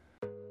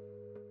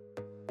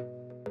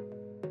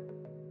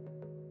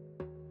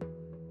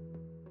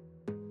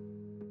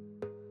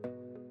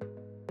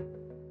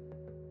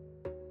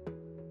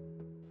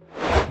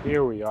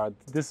 Here we are.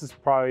 This is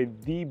probably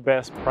the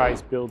best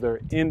price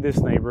builder in this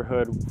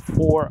neighborhood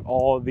for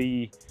all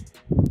the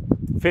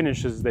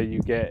finishes that you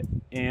get.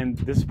 And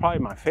this is probably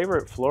my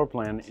favorite floor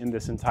plan in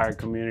this entire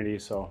community.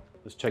 So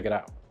let's check it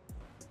out.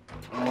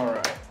 All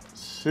right. As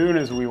soon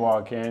as we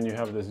walk in, you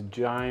have this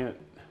giant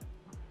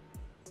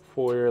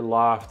foyer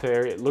loft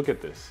area. Look at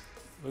this.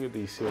 Look at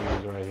these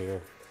ceilings right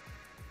here.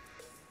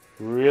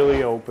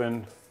 Really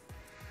open.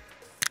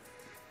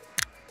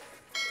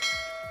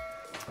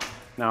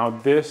 Now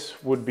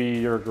this would be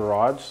your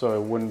garage, so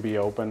it wouldn't be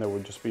open. There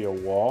would just be a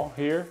wall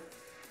here,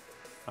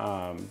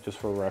 just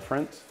for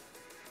reference.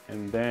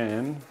 And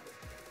then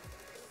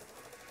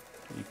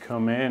you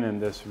come in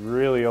and this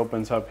really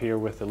opens up here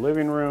with the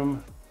living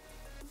room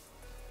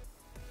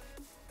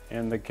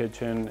and the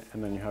kitchen,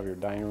 and then you have your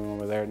dining room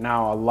over there.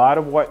 Now, a lot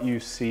of what you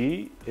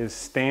see is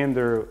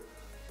standard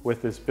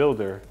with this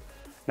builder.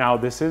 Now,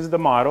 this is the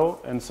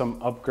model and some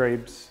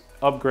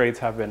upgrades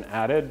have been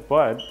added,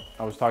 but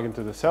I was talking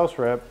to the sales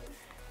rep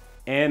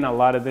And a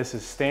lot of this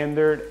is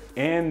standard,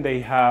 and they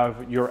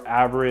have your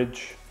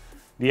average,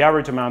 the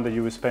average amount that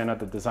you would spend at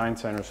the design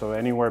center. So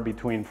anywhere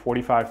between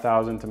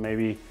 $45,000 to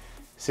maybe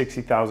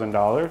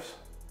 $60,000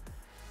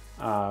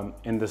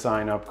 in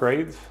design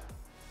upgrades.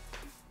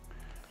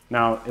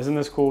 Now, isn't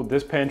this cool?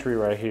 This pantry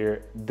right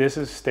here, this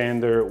is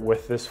standard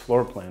with this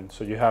floor plan.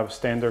 So you have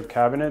standard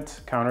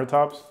cabinets,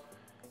 countertops,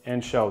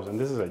 and shelves. And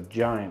this is a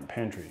giant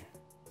pantry.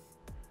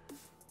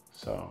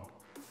 So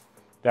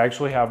they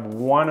actually have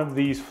one of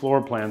these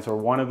floor plans or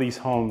one of these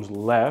homes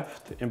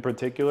left in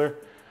particular.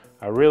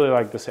 I really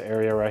like this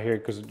area right here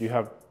because you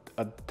have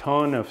a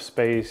ton of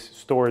space,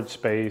 storage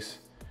space,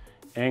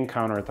 and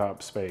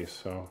countertop space.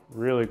 So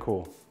really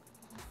cool.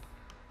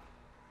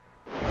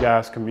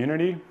 Gas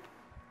community.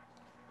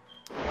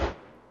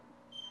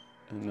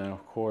 And then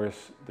of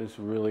course, this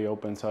really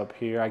opens up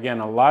here. Again,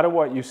 a lot of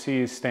what you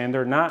see is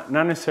standard, not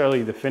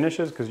necessarily the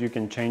finishes because you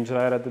can change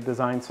that at the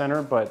design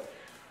center, but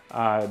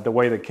the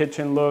way the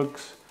kitchen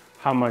looks,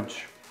 how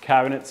much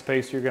cabinet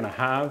space you're gonna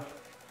have,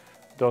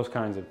 those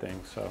kinds of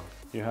things. So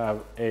you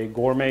have a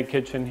gourmet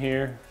kitchen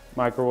here,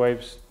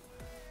 microwaves,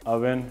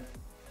 oven,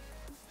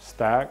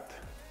 stacked.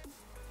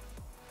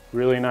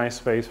 Really nice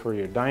space for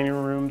your dining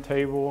room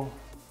table.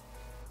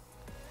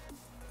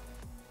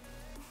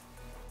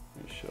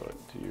 Let me show it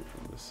to you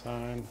from the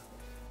side.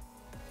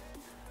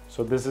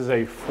 So this is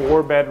a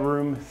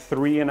 4-bedroom,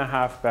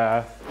 3.5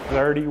 bath,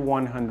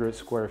 3,100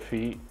 square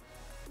feet.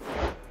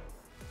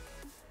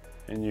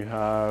 And you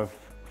have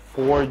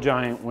 4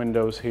 giant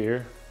windows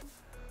here,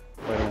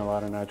 letting a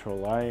lot of natural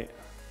light.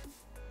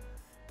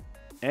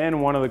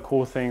 And one of the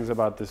cool things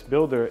about this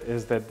builder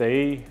is that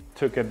they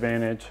took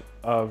advantage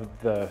of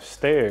the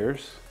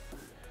stairs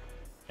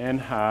and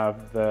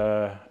have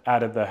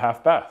added the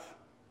half bath.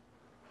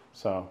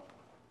 So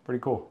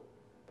pretty cool.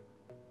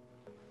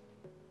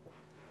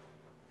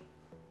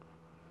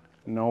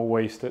 No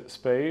wasted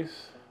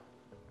space.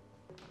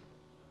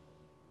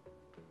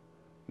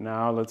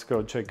 Now let's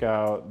go check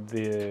out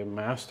the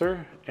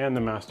master and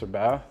the master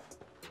bath.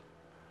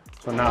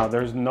 So now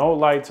there's no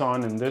lights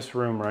on in this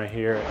room right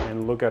here,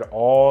 and look at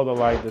all the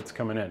light that's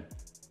coming in.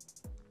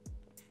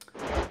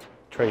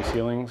 Tray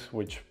ceilings,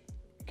 which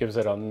gives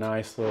it a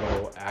nice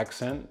little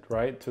accent,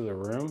 right, to the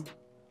room.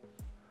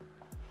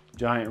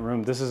 Giant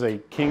room. This is a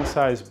king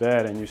size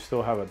bed and you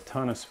still have a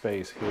ton of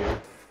space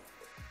here.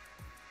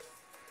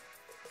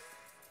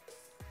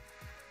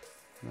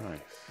 Nice.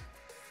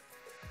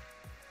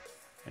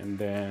 And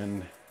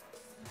then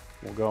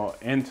we'll go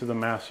into the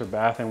master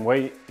bath and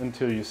wait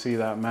until you see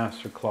that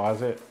master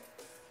closet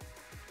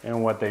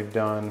and what they've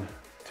done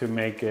to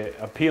make it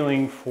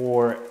appealing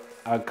for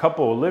a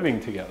couple living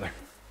together.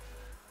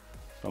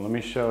 So let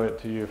me show it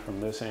to you from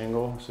this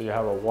angle. So you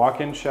have a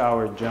walk-in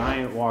shower,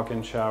 giant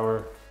walk-in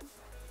shower,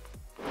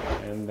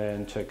 and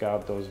then check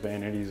out those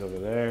vanities over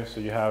there. So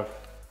you have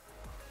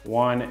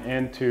 1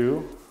 and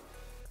 2,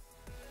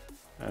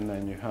 and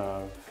then you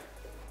have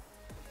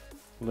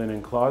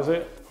linen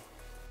closet.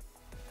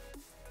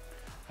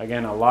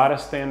 Again, a lot of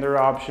standard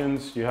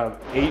options. You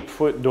have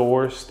 8-foot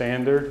doors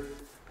standard.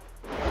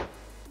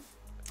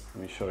 Let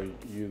me show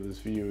you this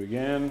view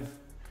again.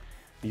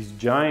 These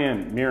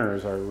giant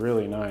mirrors are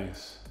really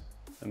nice.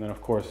 And then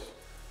of course,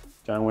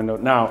 giant window.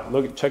 Now,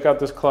 look, check out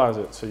this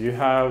closet. So you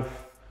have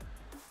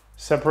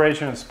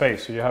separation of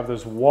space. So you have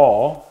this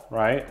wall,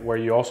 right, where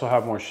you also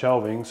have more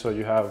shelving. So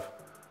you have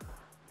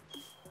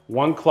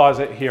one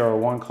closet here or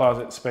one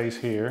closet space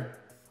here.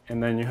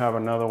 And then you have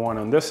another one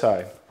on this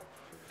side.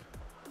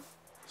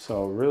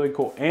 So really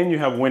cool. And you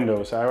have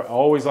windows. I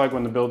always like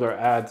when the builder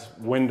adds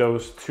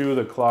windows to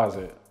the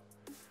closet.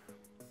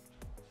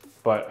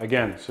 But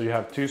again, so you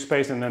have 2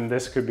 space and then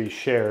this could be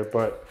shared,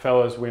 but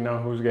fellas, we know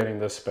who's getting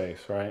this space,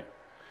 right?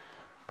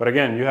 But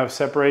again, you have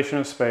separation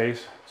of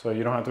space, so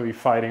you don't have to be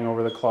fighting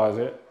over the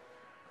closet.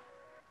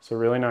 So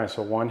really nice.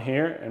 So one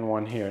here and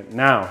one here.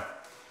 Now,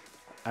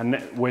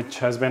 which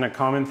has been a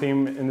common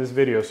theme in this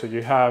video. So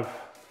you have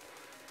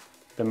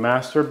the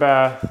master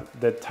bath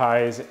that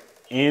ties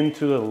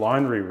into the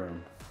laundry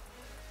room.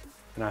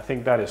 And I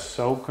think that is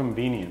so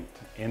convenient.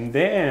 And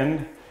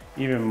then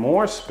even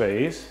more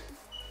space,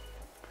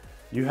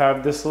 you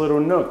have this little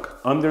nook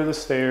under the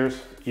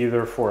stairs,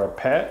 either for a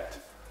pet,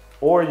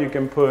 or you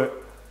can put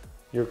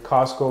your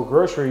Costco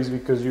groceries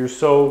because you're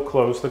so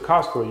close to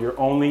Costco. You're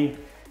only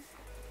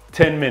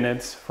 10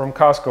 minutes from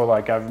Costco,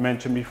 like I've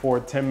mentioned before,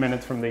 10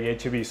 minutes from the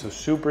H-E-B, so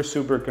super,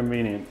 super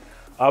convenient.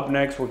 Up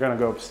next, we're gonna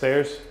go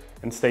upstairs,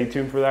 and stay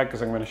tuned for that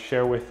because I'm gonna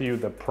share with you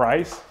the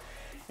price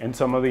and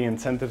some of the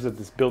incentives that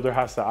this builder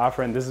has to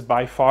offer. And this is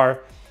by far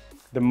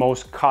the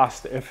most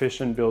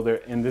cost-efficient builder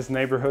in this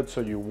neighborhood,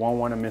 so you won't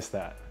wanna miss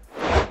that.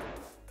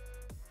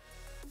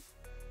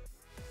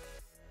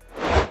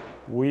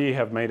 We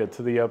have made it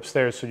to the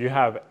upstairs. So you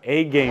have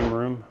a game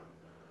room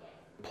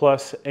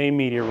plus a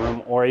media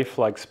room or a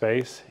flex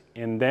space.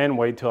 And then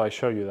wait till I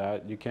show you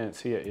that. You can't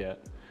see it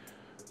yet.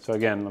 So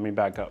again, let me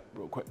back up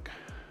real quick.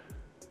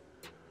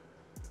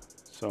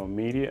 So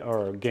media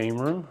or a game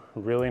room,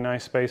 really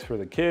nice space for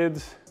the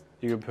kids.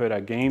 You can put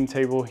a game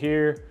table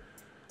here.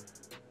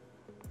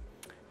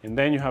 And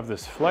then you have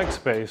this flex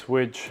space,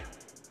 which,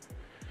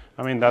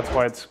 I mean, that's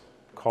why it's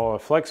called a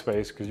flex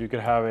space, because you could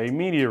have a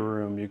media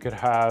room, you could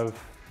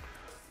have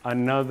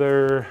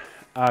another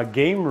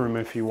game room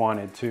if you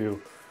wanted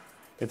to.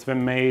 It's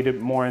been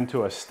made more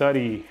into a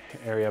study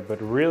area,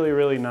 but really,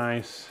 really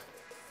nice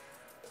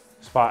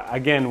spot.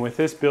 Again, with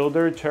this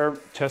builder,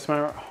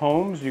 Chestnut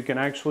Homes, you can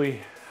actually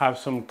have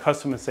some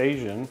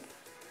customization.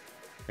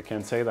 I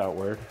can't say that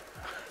word.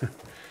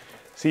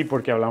 Sí,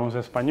 porque hablamos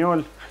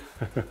español.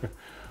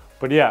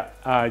 But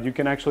yeah, you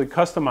can actually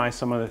customize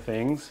some of the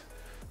things,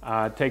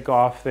 take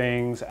off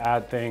things,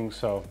 add things,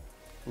 so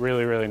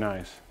really, really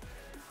nice.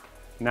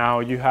 Now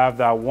you have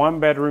that 1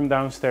 bedroom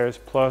downstairs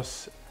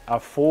plus a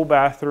full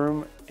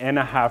bathroom and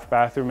a half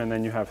bathroom, and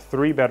then you have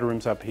 3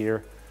 bedrooms up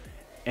here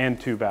and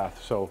 2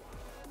 baths. So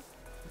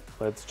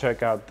let's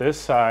check out this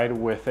side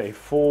with a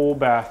full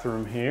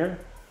bathroom here.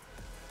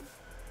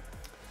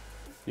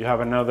 You have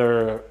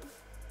another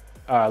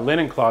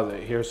linen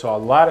closet here, so a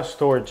lot of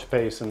storage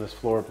space in this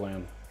floor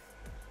plan.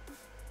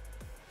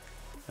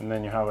 And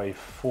then you have a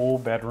full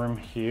bedroom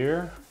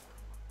here.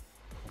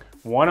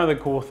 One of the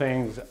cool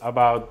things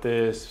about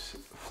this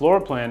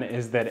floor plan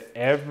is that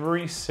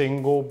every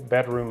single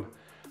bedroom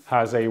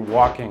has a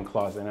walk-in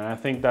closet, and I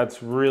think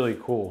that's really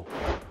cool.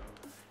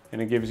 And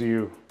it gives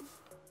you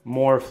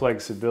more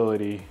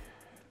flexibility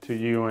to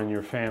you and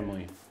your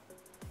family.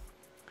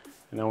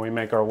 And then we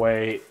make our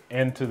way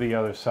into the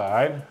other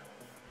side.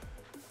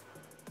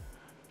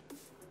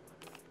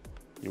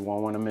 You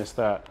won't want to miss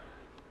that.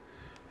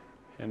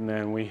 And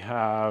then we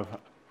have,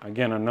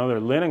 again, another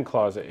linen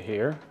closet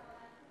here.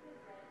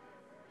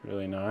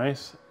 Really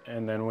nice.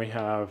 And then we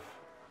have,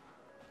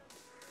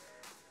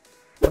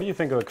 what do you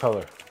think of the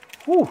color?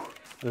 Whew,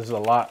 this is a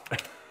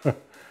lot. A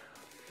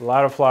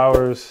lot of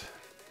flowers.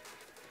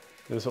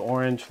 This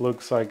orange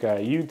looks like a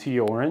UT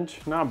orange,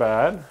 not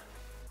bad.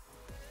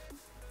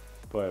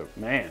 But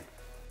man,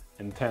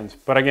 intense.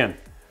 But again,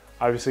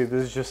 obviously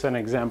this is just an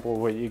example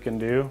of what you can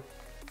do.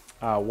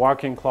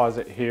 Walk-in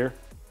closet here.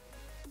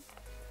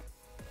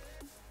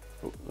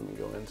 Oh, let me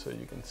go in so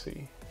you can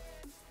see.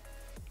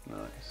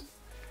 Nice.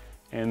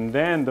 And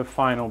then the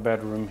final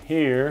bedroom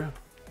here.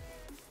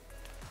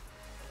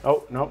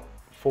 Oh, nope,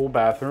 full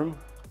bathroom.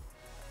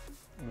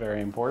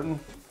 Very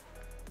important.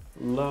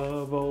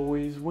 Love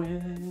always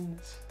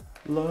wins.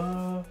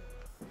 Love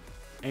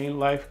ain't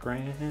life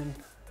grand.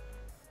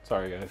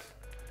 Sorry guys.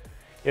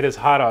 It is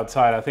hot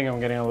outside. I think I'm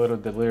getting a little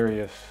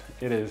delirious.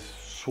 It is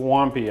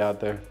swampy out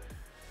there.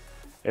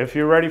 If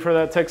you're ready for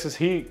that Texas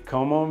heat,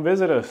 come on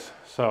visit us.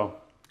 So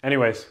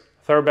anyways,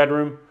 3rd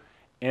bedroom,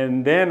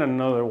 and then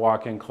another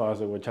walk-in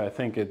closet, which I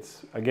think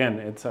it's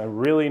a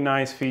really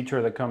nice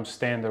feature that comes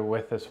standard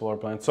with this floor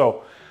plan.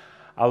 So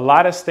a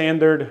lot of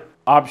standard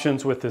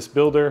options with this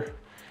builder,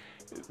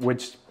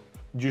 which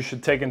you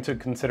should take into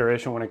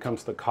consideration when it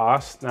comes to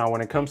cost. Now,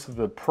 when it comes to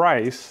the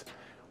price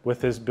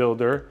with this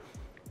builder,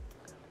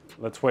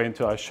 let's wait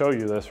until I show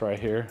you this right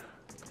here.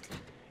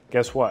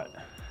 Guess what?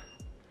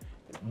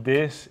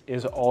 This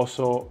is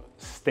also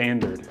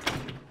standard.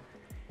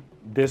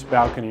 This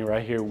balcony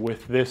right here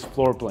with this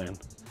floor plan.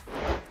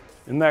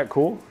 Isn't that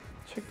cool?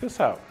 Check this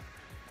out.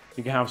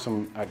 You can have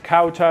a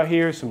couch out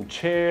here, some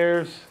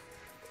chairs.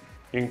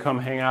 You can come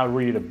hang out,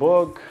 read a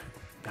book,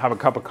 have a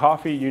cup of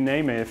coffee, you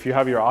name it. If you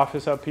have your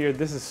office up here,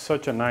 this is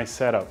such a nice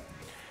setup.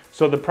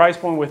 So the price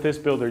point with this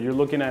builder, you're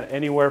looking at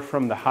anywhere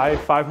from the high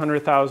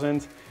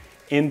 500,000s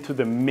into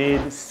the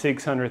mid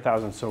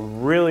 600,000. So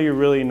really,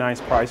 really nice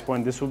price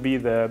point. This will be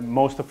the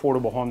most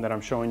affordable home that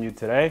I'm showing you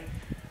today.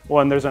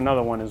 Well, and there's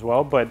another one as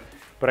well, but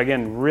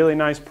again, really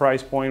nice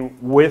price point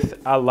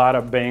with a lot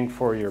of bang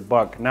for your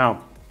buck.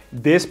 Now,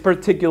 this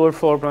particular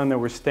floor plan that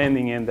we're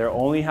standing in, they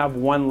only have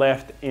 1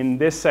 left in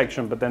this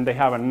section, but then they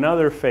have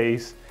another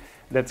phase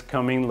that's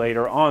coming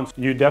later on. So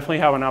you definitely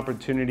have an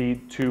opportunity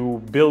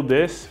to build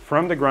this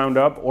from the ground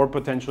up or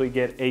potentially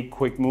get a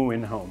quick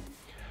move-in home.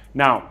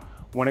 Now,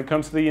 when it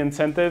comes to the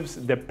incentives,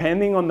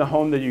 depending on the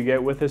home that you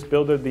get with this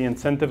builder, the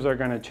incentives are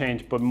gonna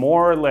change, but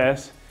more or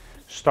less,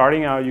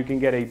 starting out, you can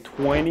get a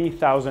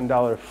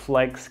 $20,000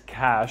 flex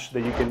cash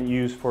that you can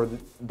use for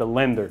the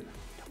lender,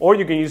 or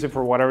you can use it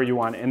for whatever you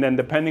want. And then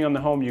depending on the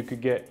home, you could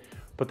get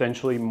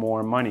potentially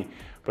more money.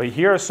 But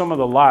here are some of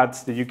the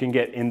lots that you can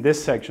get in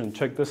this section.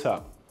 Check this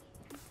out.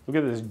 Look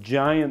at this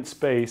giant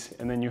space,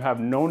 and then you have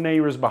no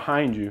neighbors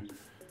behind you.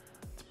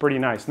 It's pretty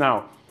nice.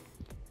 Now,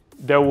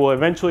 there will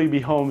eventually be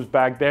homes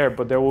back there,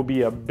 but there will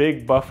be a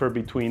big buffer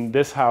between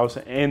this house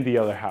and the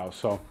other house.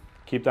 So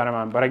keep that in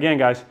mind. But again,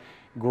 guys,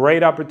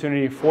 great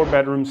opportunity, 4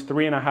 bedrooms,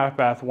 3.5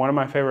 bath, one of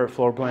my favorite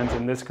floor plans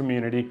in this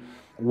community.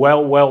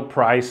 Well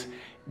priced,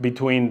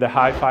 between the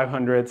high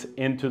 500s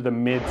into the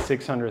mid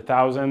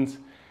 600,000s.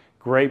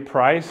 Great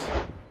price.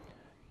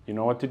 You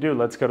know what to do.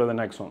 Let's go to the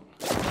next one.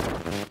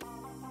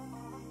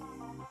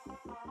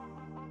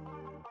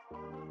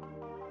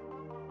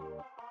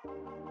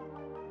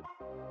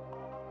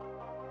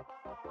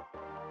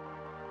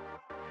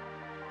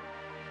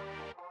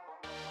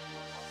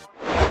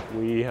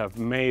 We have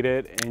made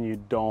it, and you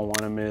don't want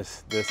to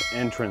miss this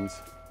entrance.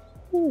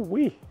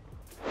 Ooh-wee.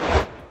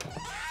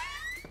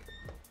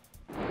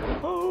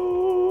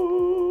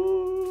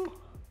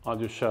 I'll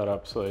just shut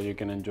up so that you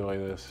can enjoy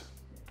this.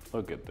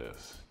 Look at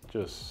this,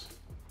 just,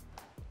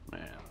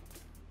 man.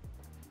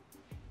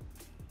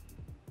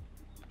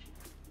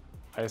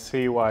 I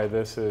see why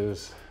this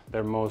is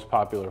their most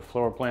popular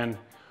floor plan.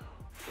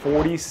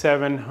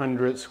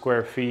 4,700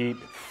 square feet,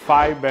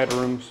 5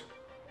 bedrooms,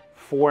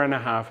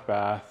 4.5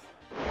 bath,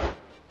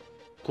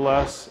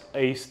 plus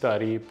a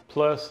study,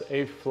 plus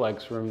a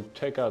flex room.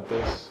 Check out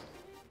this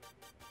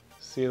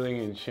ceiling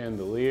and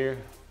chandelier.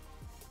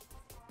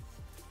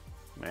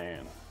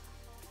 Man.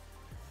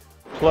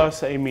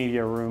 Plus a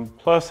media room,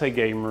 plus a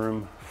game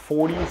room,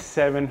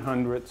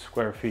 4,700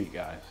 square feet,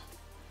 guys.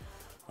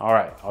 All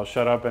right, I'll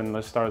shut up and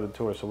let's start the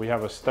tour. So we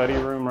have a study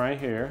room right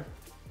here.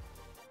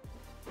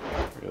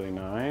 Really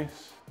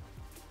nice.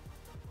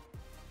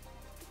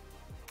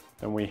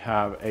 Then we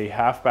have a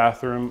half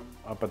bathroom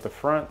up at the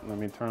front. Let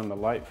me turn the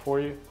light for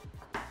you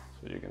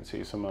so you can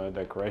see some of the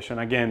decoration.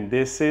 Again,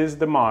 this is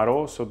the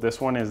model, so this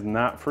one is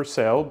not for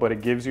sale, but it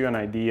gives you an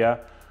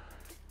idea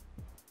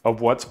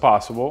of what's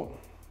possible.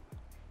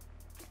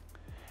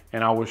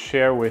 And I will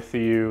share with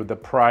you the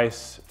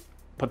price,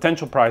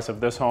 potential price of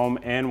this home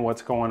and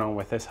what's going on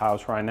with this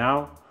house right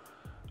now,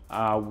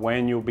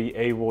 when you'll be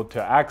able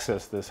to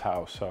access this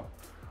house. So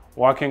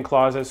walk-in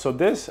closet. So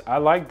this, I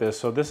like this.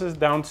 So this is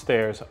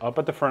downstairs up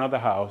at the front of the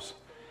house,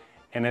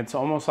 and it's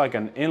almost like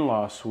an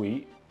in-law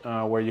suite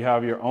where you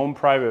have your own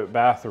private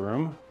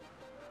bathroom,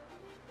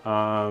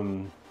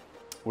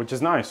 which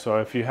is nice. So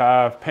if you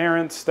have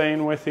parents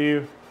staying with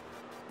you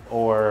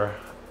or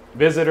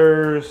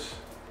visitors,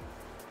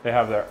 they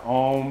have their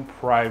own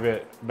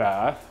private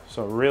bath,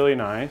 so really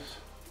nice.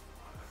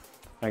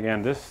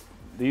 Again,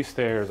 these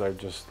stairs are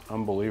just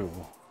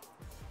unbelievable.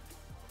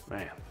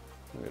 Man,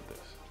 look at this.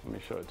 Let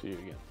me show it to you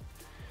again.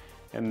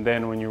 And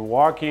then when you're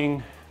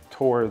walking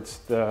towards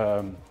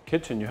the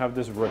kitchen, you have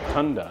this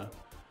rotunda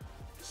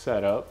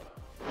set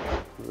up.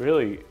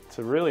 Really, it's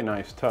a really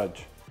nice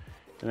touch.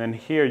 And then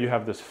here you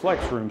have this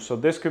flex room. So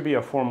this could be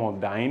a formal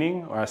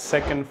dining or a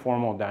second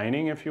formal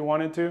dining if you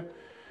wanted to.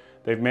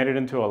 They've made it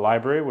into a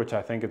library, which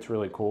I think it's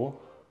really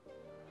cool.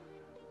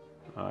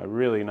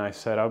 Really nice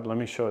setup. Let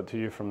me show it to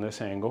you from this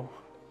angle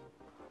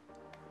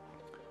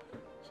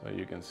so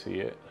you can see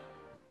it.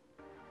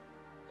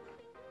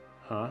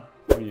 Huh?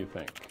 What do you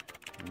think?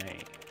 Man.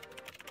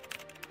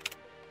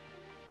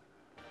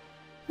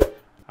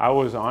 I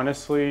was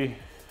honestly,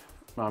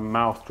 my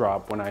mouth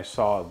dropped when I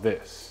saw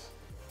this.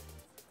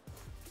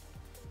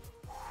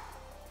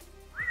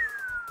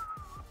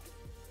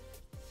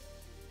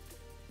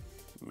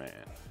 Man.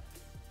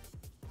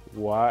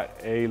 What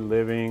a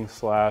living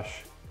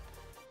slash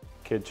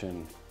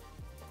kitchen.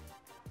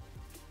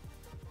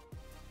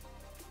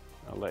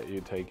 I'll let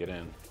you take it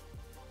in.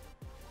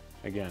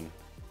 Again.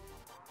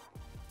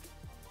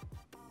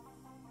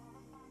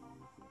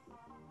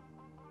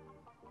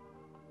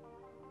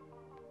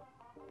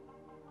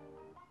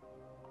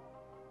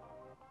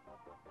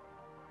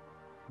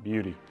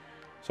 Beauty.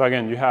 So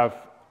again,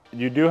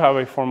 you do have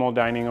a formal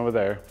dining over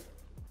there.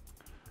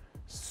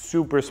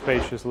 Super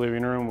spacious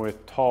living room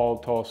with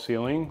tall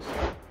ceilings.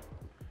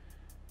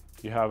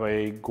 You have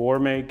a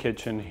gourmet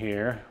kitchen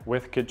here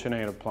with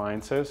KitchenAid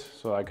appliances,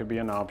 so that could be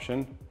an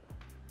option.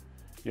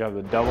 You have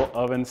the double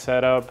oven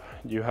setup.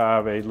 You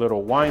have a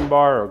little wine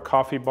bar or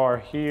coffee bar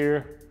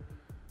here.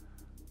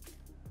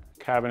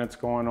 Cabinets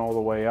going all the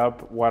way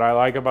up. What I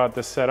like about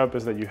this setup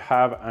is that you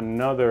have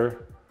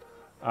another,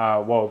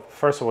 well,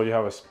 first of all, you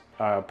have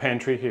a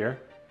pantry here.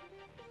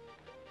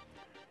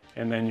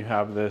 And then you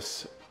have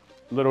this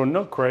little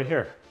nook right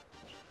here.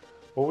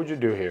 What would you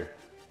do here?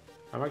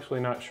 I'm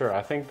actually not sure.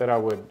 I think that I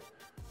would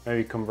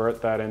maybe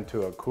convert that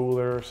into a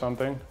cooler or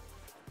something.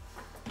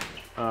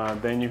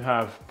 Then you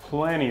have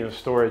plenty of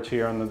storage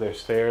here under their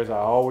stairs. I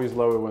always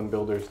love it when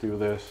builders do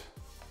this.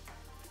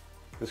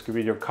 This could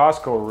be your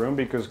Costco room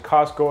because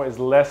Costco is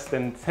less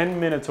than 10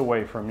 minutes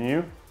away from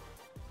you.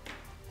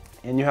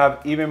 And you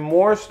have even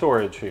more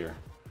storage here.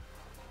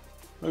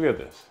 Look at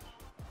this.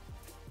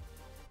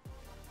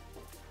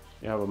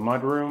 You have a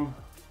mud room.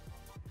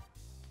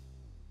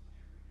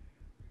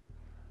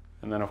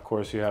 And then of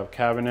course you have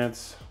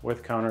cabinets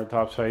with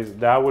countertop space.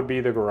 That would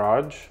be the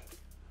garage.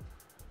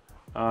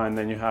 And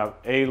then you have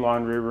a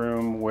laundry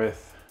room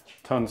with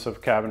tons of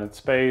cabinet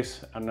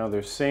space,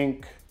 another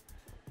sink.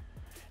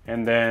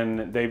 And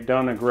then they've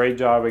done a great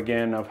job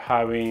again of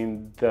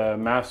having the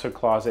master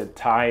closet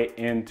tie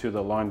into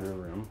the laundry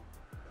room.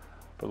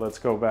 But let's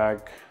go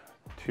back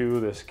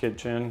to this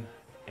kitchen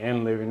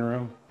and living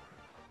room.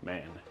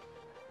 Man,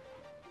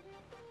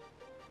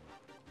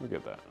 look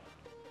at that.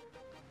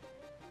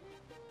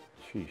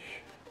 Sheesh.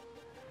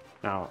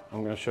 Now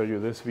I'm gonna show you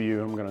this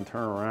view. I'm gonna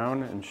turn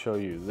around and show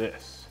you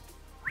this.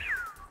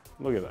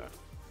 Look at that.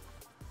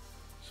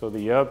 So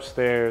the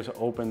upstairs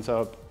opens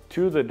up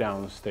to the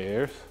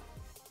downstairs.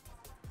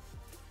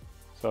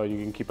 So you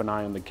can keep an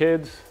eye on the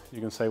kids. You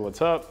can say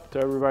what's up to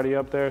everybody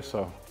up there.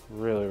 So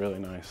really, really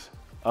nice.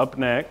 Up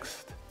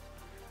next,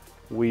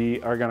 we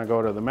are gonna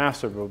go to the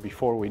master, but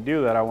before we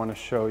do that, I wanna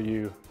show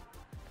you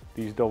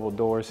these double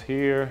doors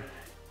here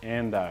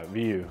and that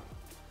view.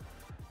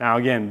 Now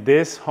again,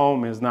 this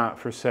home is not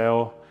for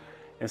sale.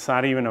 It's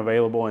not even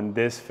available in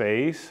this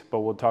phase, but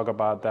we'll talk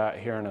about that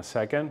here in a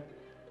second.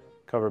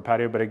 Covered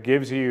patio, but it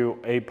gives you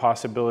a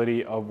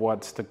possibility of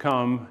what's to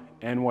come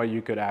and what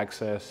you could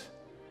access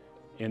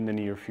in the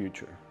near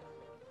future.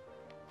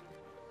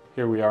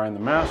 Here we are in the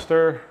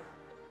master.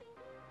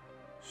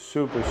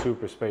 Super,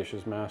 super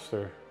spacious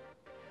master.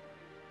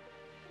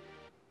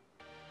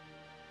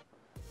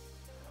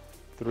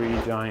 3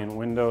 giant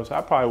windows.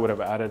 I probably would have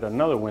added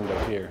another window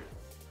here.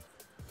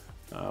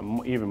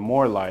 Even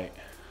more light.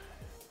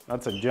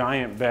 That's a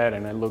giant bed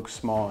and it looks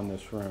small in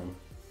this room.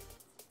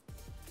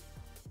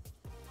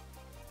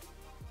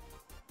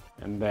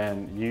 And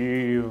then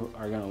you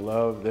are gonna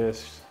love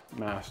this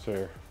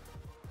master.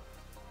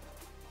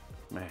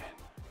 Man,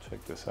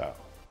 check this out.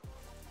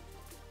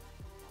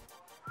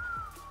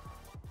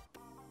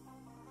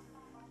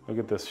 Look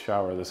at this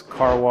shower, this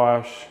car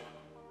wash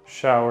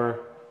shower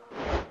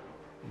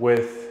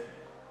with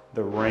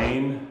the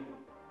rain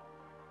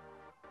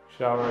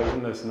shower.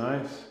 Isn't this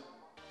nice?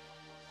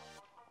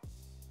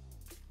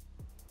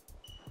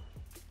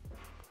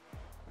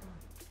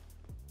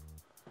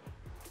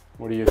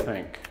 What do you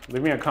think?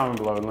 Leave me a comment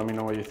below and let me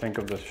know what you think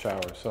of this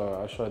shower. So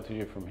I'll show it to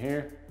you from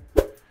here.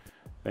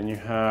 Then you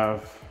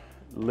have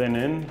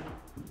linen.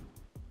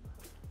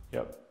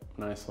 Yep,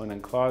 nice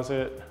linen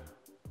closet.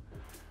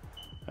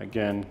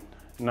 Again,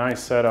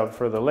 nice setup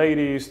for the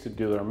ladies to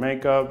do their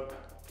makeup.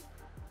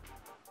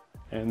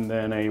 And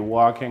then a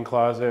walk-in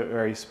closet,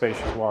 very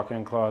spacious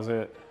walk-in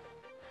closet.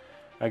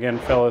 Again,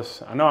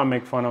 fellas, I know I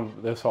make fun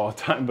of this all the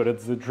time, but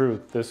it's the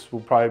truth. This will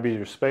probably be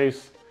your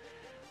space.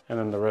 And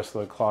then the rest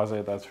of the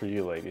closet, that's for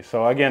you ladies.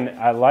 So again,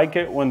 I like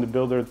it when the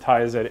builder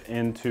ties it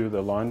into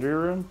the laundry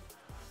room.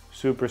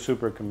 Super,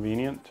 super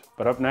convenient.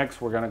 But up next,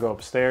 we're gonna go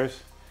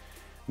upstairs.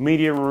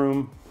 Media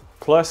room,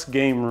 plus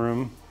game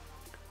room,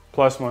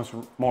 plus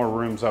more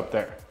rooms up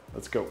there.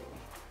 Let's go.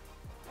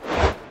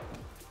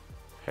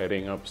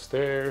 Heading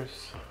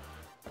upstairs.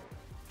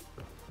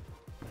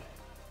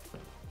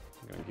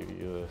 I'm gonna give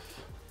you this.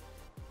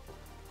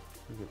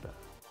 Look at that.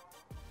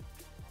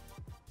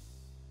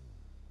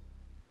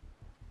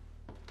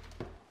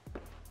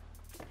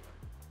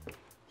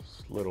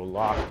 Little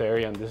loft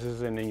area, and this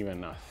isn't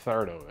even a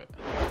third of it.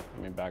 Let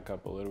me back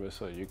up a little bit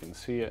so you can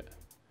see it.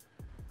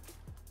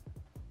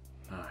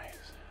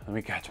 Nice. Let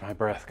me catch my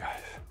breath,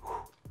 guys.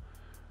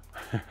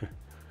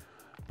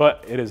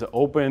 But it is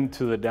open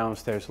to the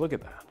downstairs. Look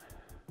at that.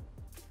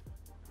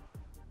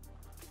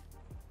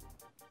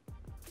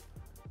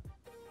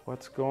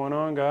 What's going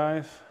on,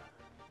 guys?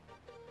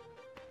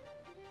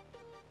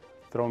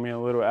 Throw me a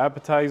little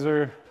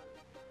appetizer.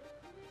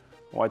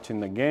 Watching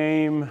the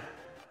game.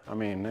 I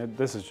mean,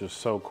 this is just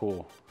so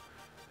cool.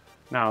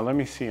 Now, let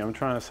me see. I'm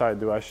trying to decide,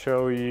 do I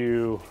show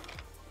you,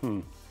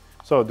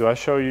 So do I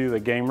show you the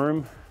game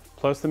room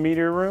plus the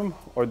media room,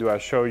 or do I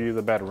show you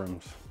the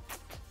bedrooms?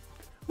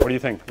 What do you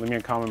think? Leave me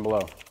a comment below.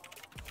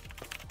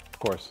 Of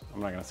course, I'm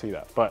not gonna see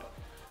that, but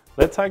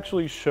let's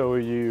actually show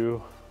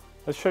you,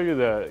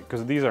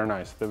 because these are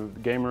nice, the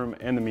game room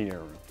and the media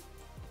room.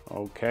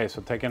 Okay,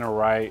 so taking a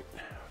right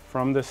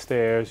from the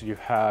stairs, you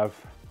have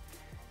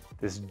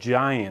this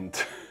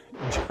giant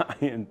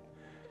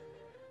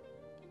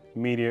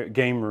media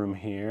game room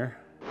here.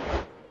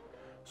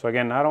 So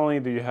again, not only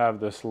do you have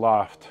this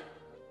loft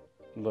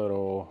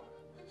little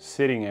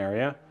sitting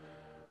area,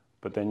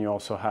 but then you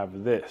also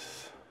have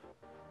this.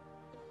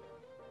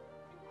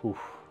 Oof.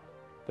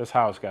 This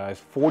house, guys,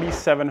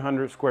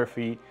 4,700 square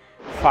feet,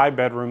 5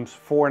 bedrooms,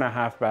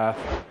 4.5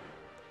 bath,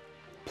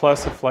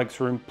 plus a flex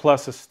room,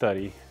 plus a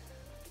study.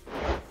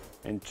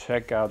 And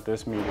check out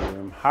this media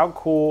room. How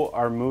cool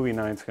are movie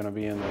nights gonna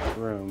be in this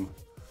room?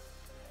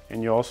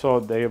 And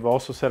they have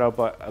also set up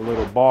a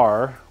little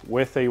bar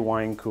with a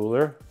wine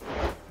cooler.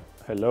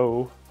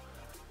 Hello.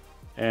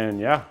 And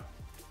yeah,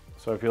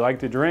 so if you like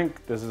to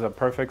drink, this is a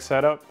perfect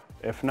setup.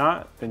 If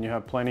not, then you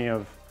have plenty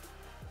of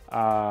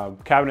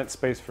cabinet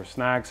space for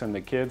snacks and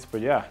the kids.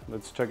 But yeah,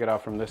 let's check it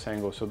out from this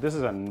angle. So this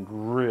is a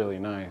really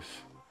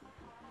nice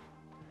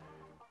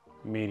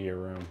media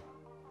room.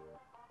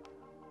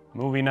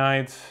 Movie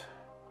nights,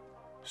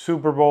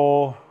 Super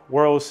Bowl,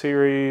 World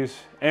Series,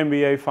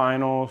 NBA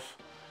Finals.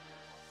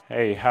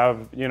 Hey,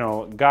 have, you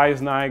know,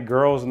 guys' night,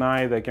 girls'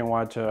 night. They can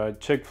watch a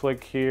chick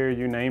flick here,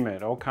 you name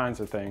it, all kinds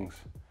of things.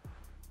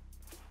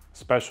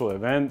 Special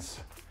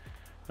events.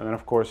 And then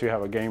of course you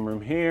have a game room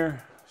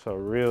here. So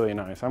really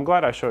nice. I'm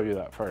glad I showed you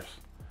that first.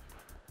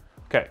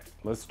 Okay,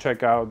 let's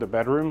check out the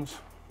bedrooms.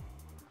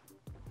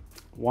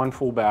 One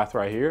full bath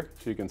right here,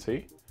 so you can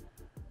see.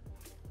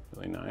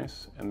 Really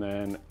nice. And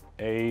then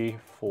a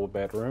full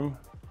bedroom.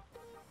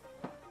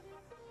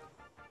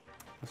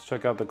 Let's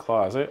check out the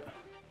closet.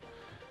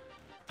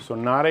 So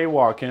not a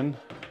walk-in,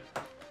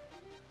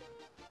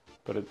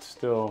 but it's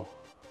still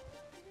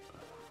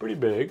pretty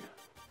big.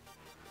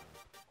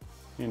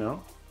 You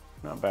know,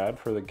 not bad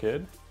for the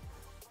kid.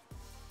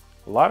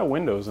 A lot of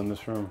windows in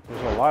this room.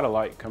 There's a lot of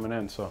light coming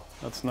in, so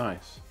that's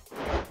nice.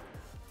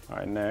 All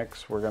right,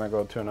 next we're gonna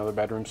go to another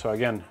bedroom. So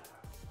again,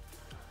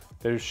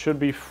 There should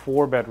be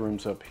 4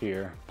 bedrooms up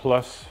here,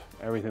 plus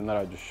everything that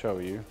I just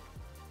showed you.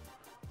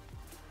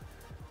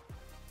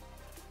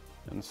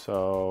 And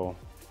so,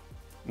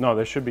 no,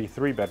 there should be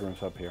 3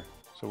 bedrooms up here.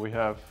 So we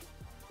have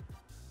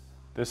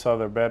this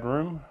other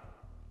bedroom.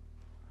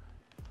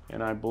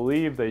 And I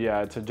believe that,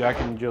 yeah, it's a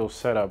Jack and Jill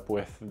setup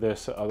with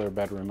this other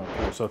bedroom up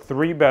here. So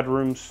 3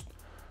 bedrooms,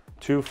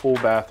 2 full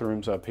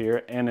bathrooms up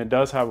here. And it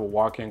does have a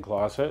walk-in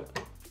closet.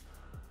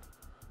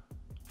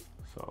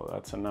 So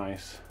that's a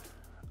nice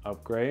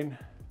upgrade.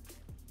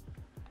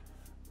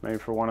 Maybe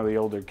for one of the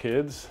older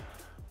kids.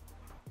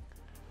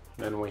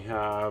 Then we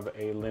have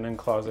a linen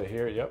closet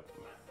here, yep.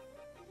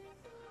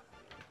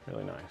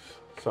 Really nice.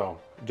 So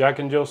Jack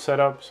and Jill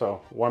setup,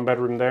 so 1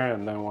 bedroom there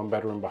and then 1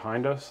 bedroom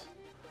behind us.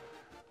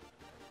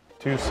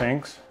 2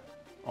 sinks,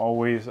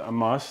 always a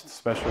must,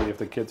 especially if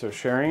the kids are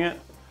sharing it.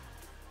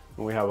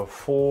 And we have a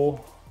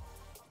full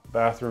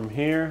bathroom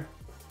here.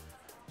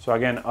 So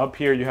again, up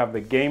here you have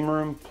the game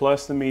room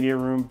plus the media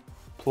room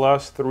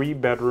plus 3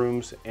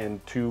 bedrooms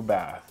and 2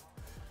 baths.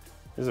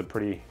 This is a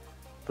pretty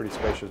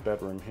spacious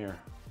bedroom here.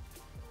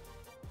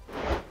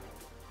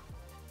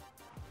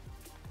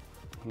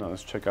 Now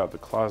let's check out the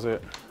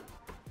closet.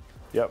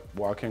 Yep,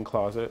 walk-in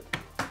closet,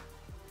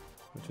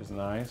 which is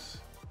nice.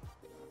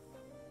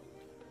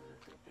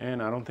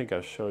 And I don't think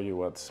I show you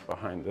what's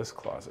behind this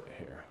closet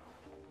here.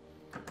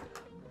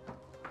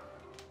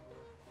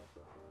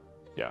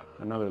 Yeah,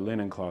 another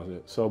linen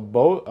closet. So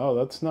both, oh,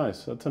 that's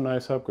nice. That's a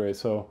nice upgrade.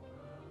 So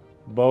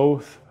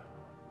both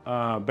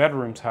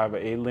bedrooms have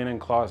a linen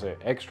closet,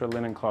 extra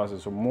linen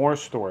closet, so more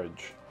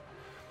storage.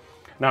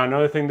 Now,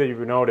 another thing that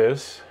you've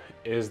noticed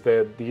is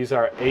that these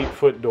are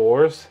 8-foot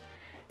doors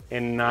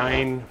and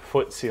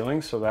 9-foot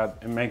ceilings, so that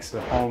it makes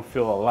the home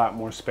feel a lot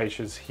more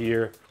spacious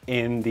here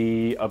in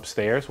the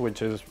upstairs,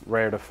 which is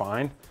rare to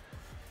find.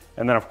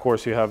 And then of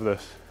course you have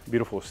this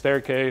beautiful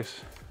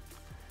staircase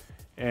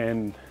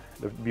and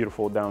the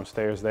beautiful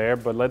downstairs there.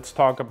 But let's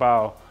talk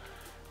about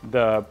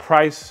the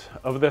price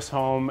of this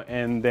home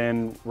and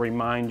then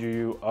remind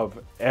you of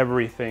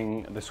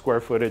everything, the square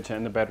footage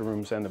and the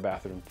bedrooms and the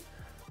bathroom.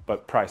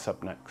 But price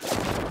up next.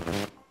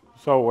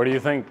 So what do you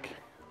think?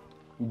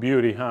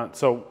 Beauty, huh?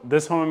 So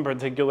this home in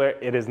particular,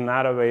 it is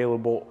not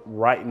available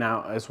right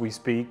now as we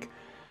speak.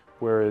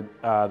 We're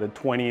the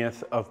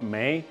 20th of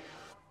May.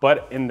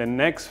 But in the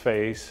next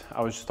phase,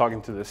 I was just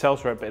talking to the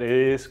sales rep, it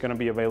is gonna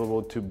be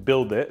available to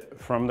build it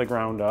from the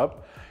ground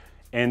up.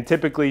 And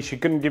typically she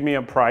couldn't give me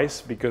a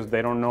price because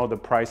they don't know the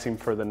pricing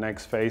for the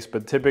next phase,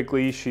 but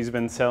typically she's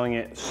been selling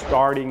it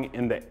starting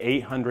in the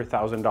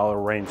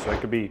 $800,000 range. So it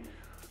could be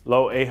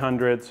low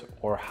 800s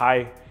or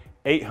high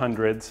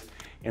 800s.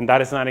 And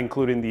that is not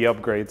including the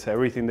upgrades.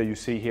 Everything that you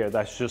see here,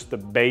 that's just the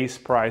base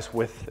price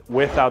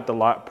without the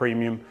lot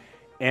premium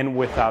and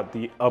without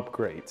the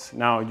upgrades.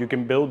 Now you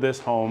can build this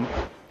home.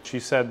 She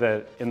said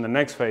that in the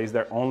next phase,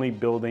 they're only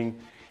building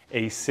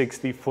a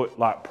 60-foot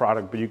lot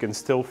product, but you can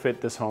still fit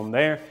this home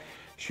there.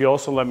 She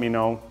also let me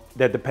know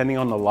that depending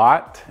on the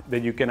lot,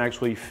 that you can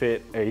actually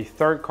fit a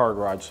 3rd car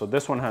garage. So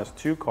this one has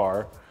 2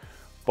 car,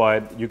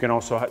 but you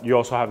also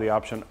have the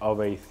option of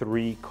a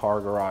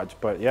 3-car garage.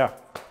 But yeah,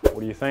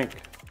 what do you think?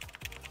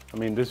 I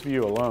mean, this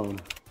view alone,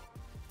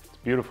 it's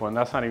beautiful. And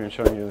that's not even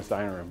showing you this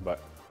dining room, but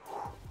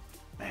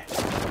man.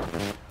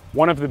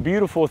 One of the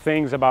beautiful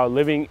things about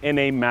living in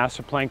a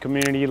master plan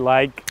community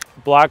like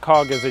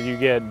Blackhawk is that you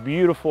get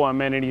beautiful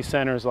amenity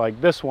centers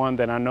like this one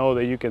that I know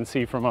that you can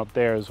see from up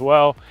there as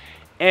well.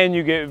 And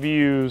you get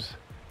views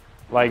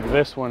like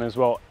this one as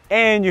well.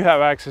 And you have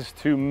access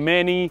to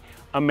many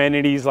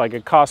amenities like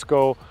a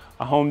Costco,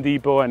 a Home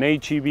Depot, an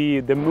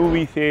HEB, the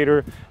movie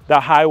theater,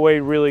 the highway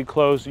really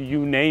close,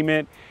 you name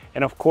it.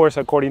 And of course,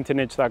 according to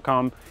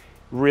niche.com,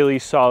 really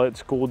solid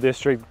school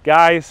district.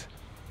 Guys,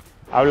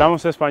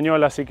 hablamos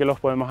español, así que los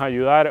podemos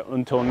ayudar.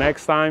 Until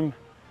next time,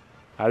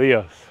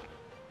 adiós.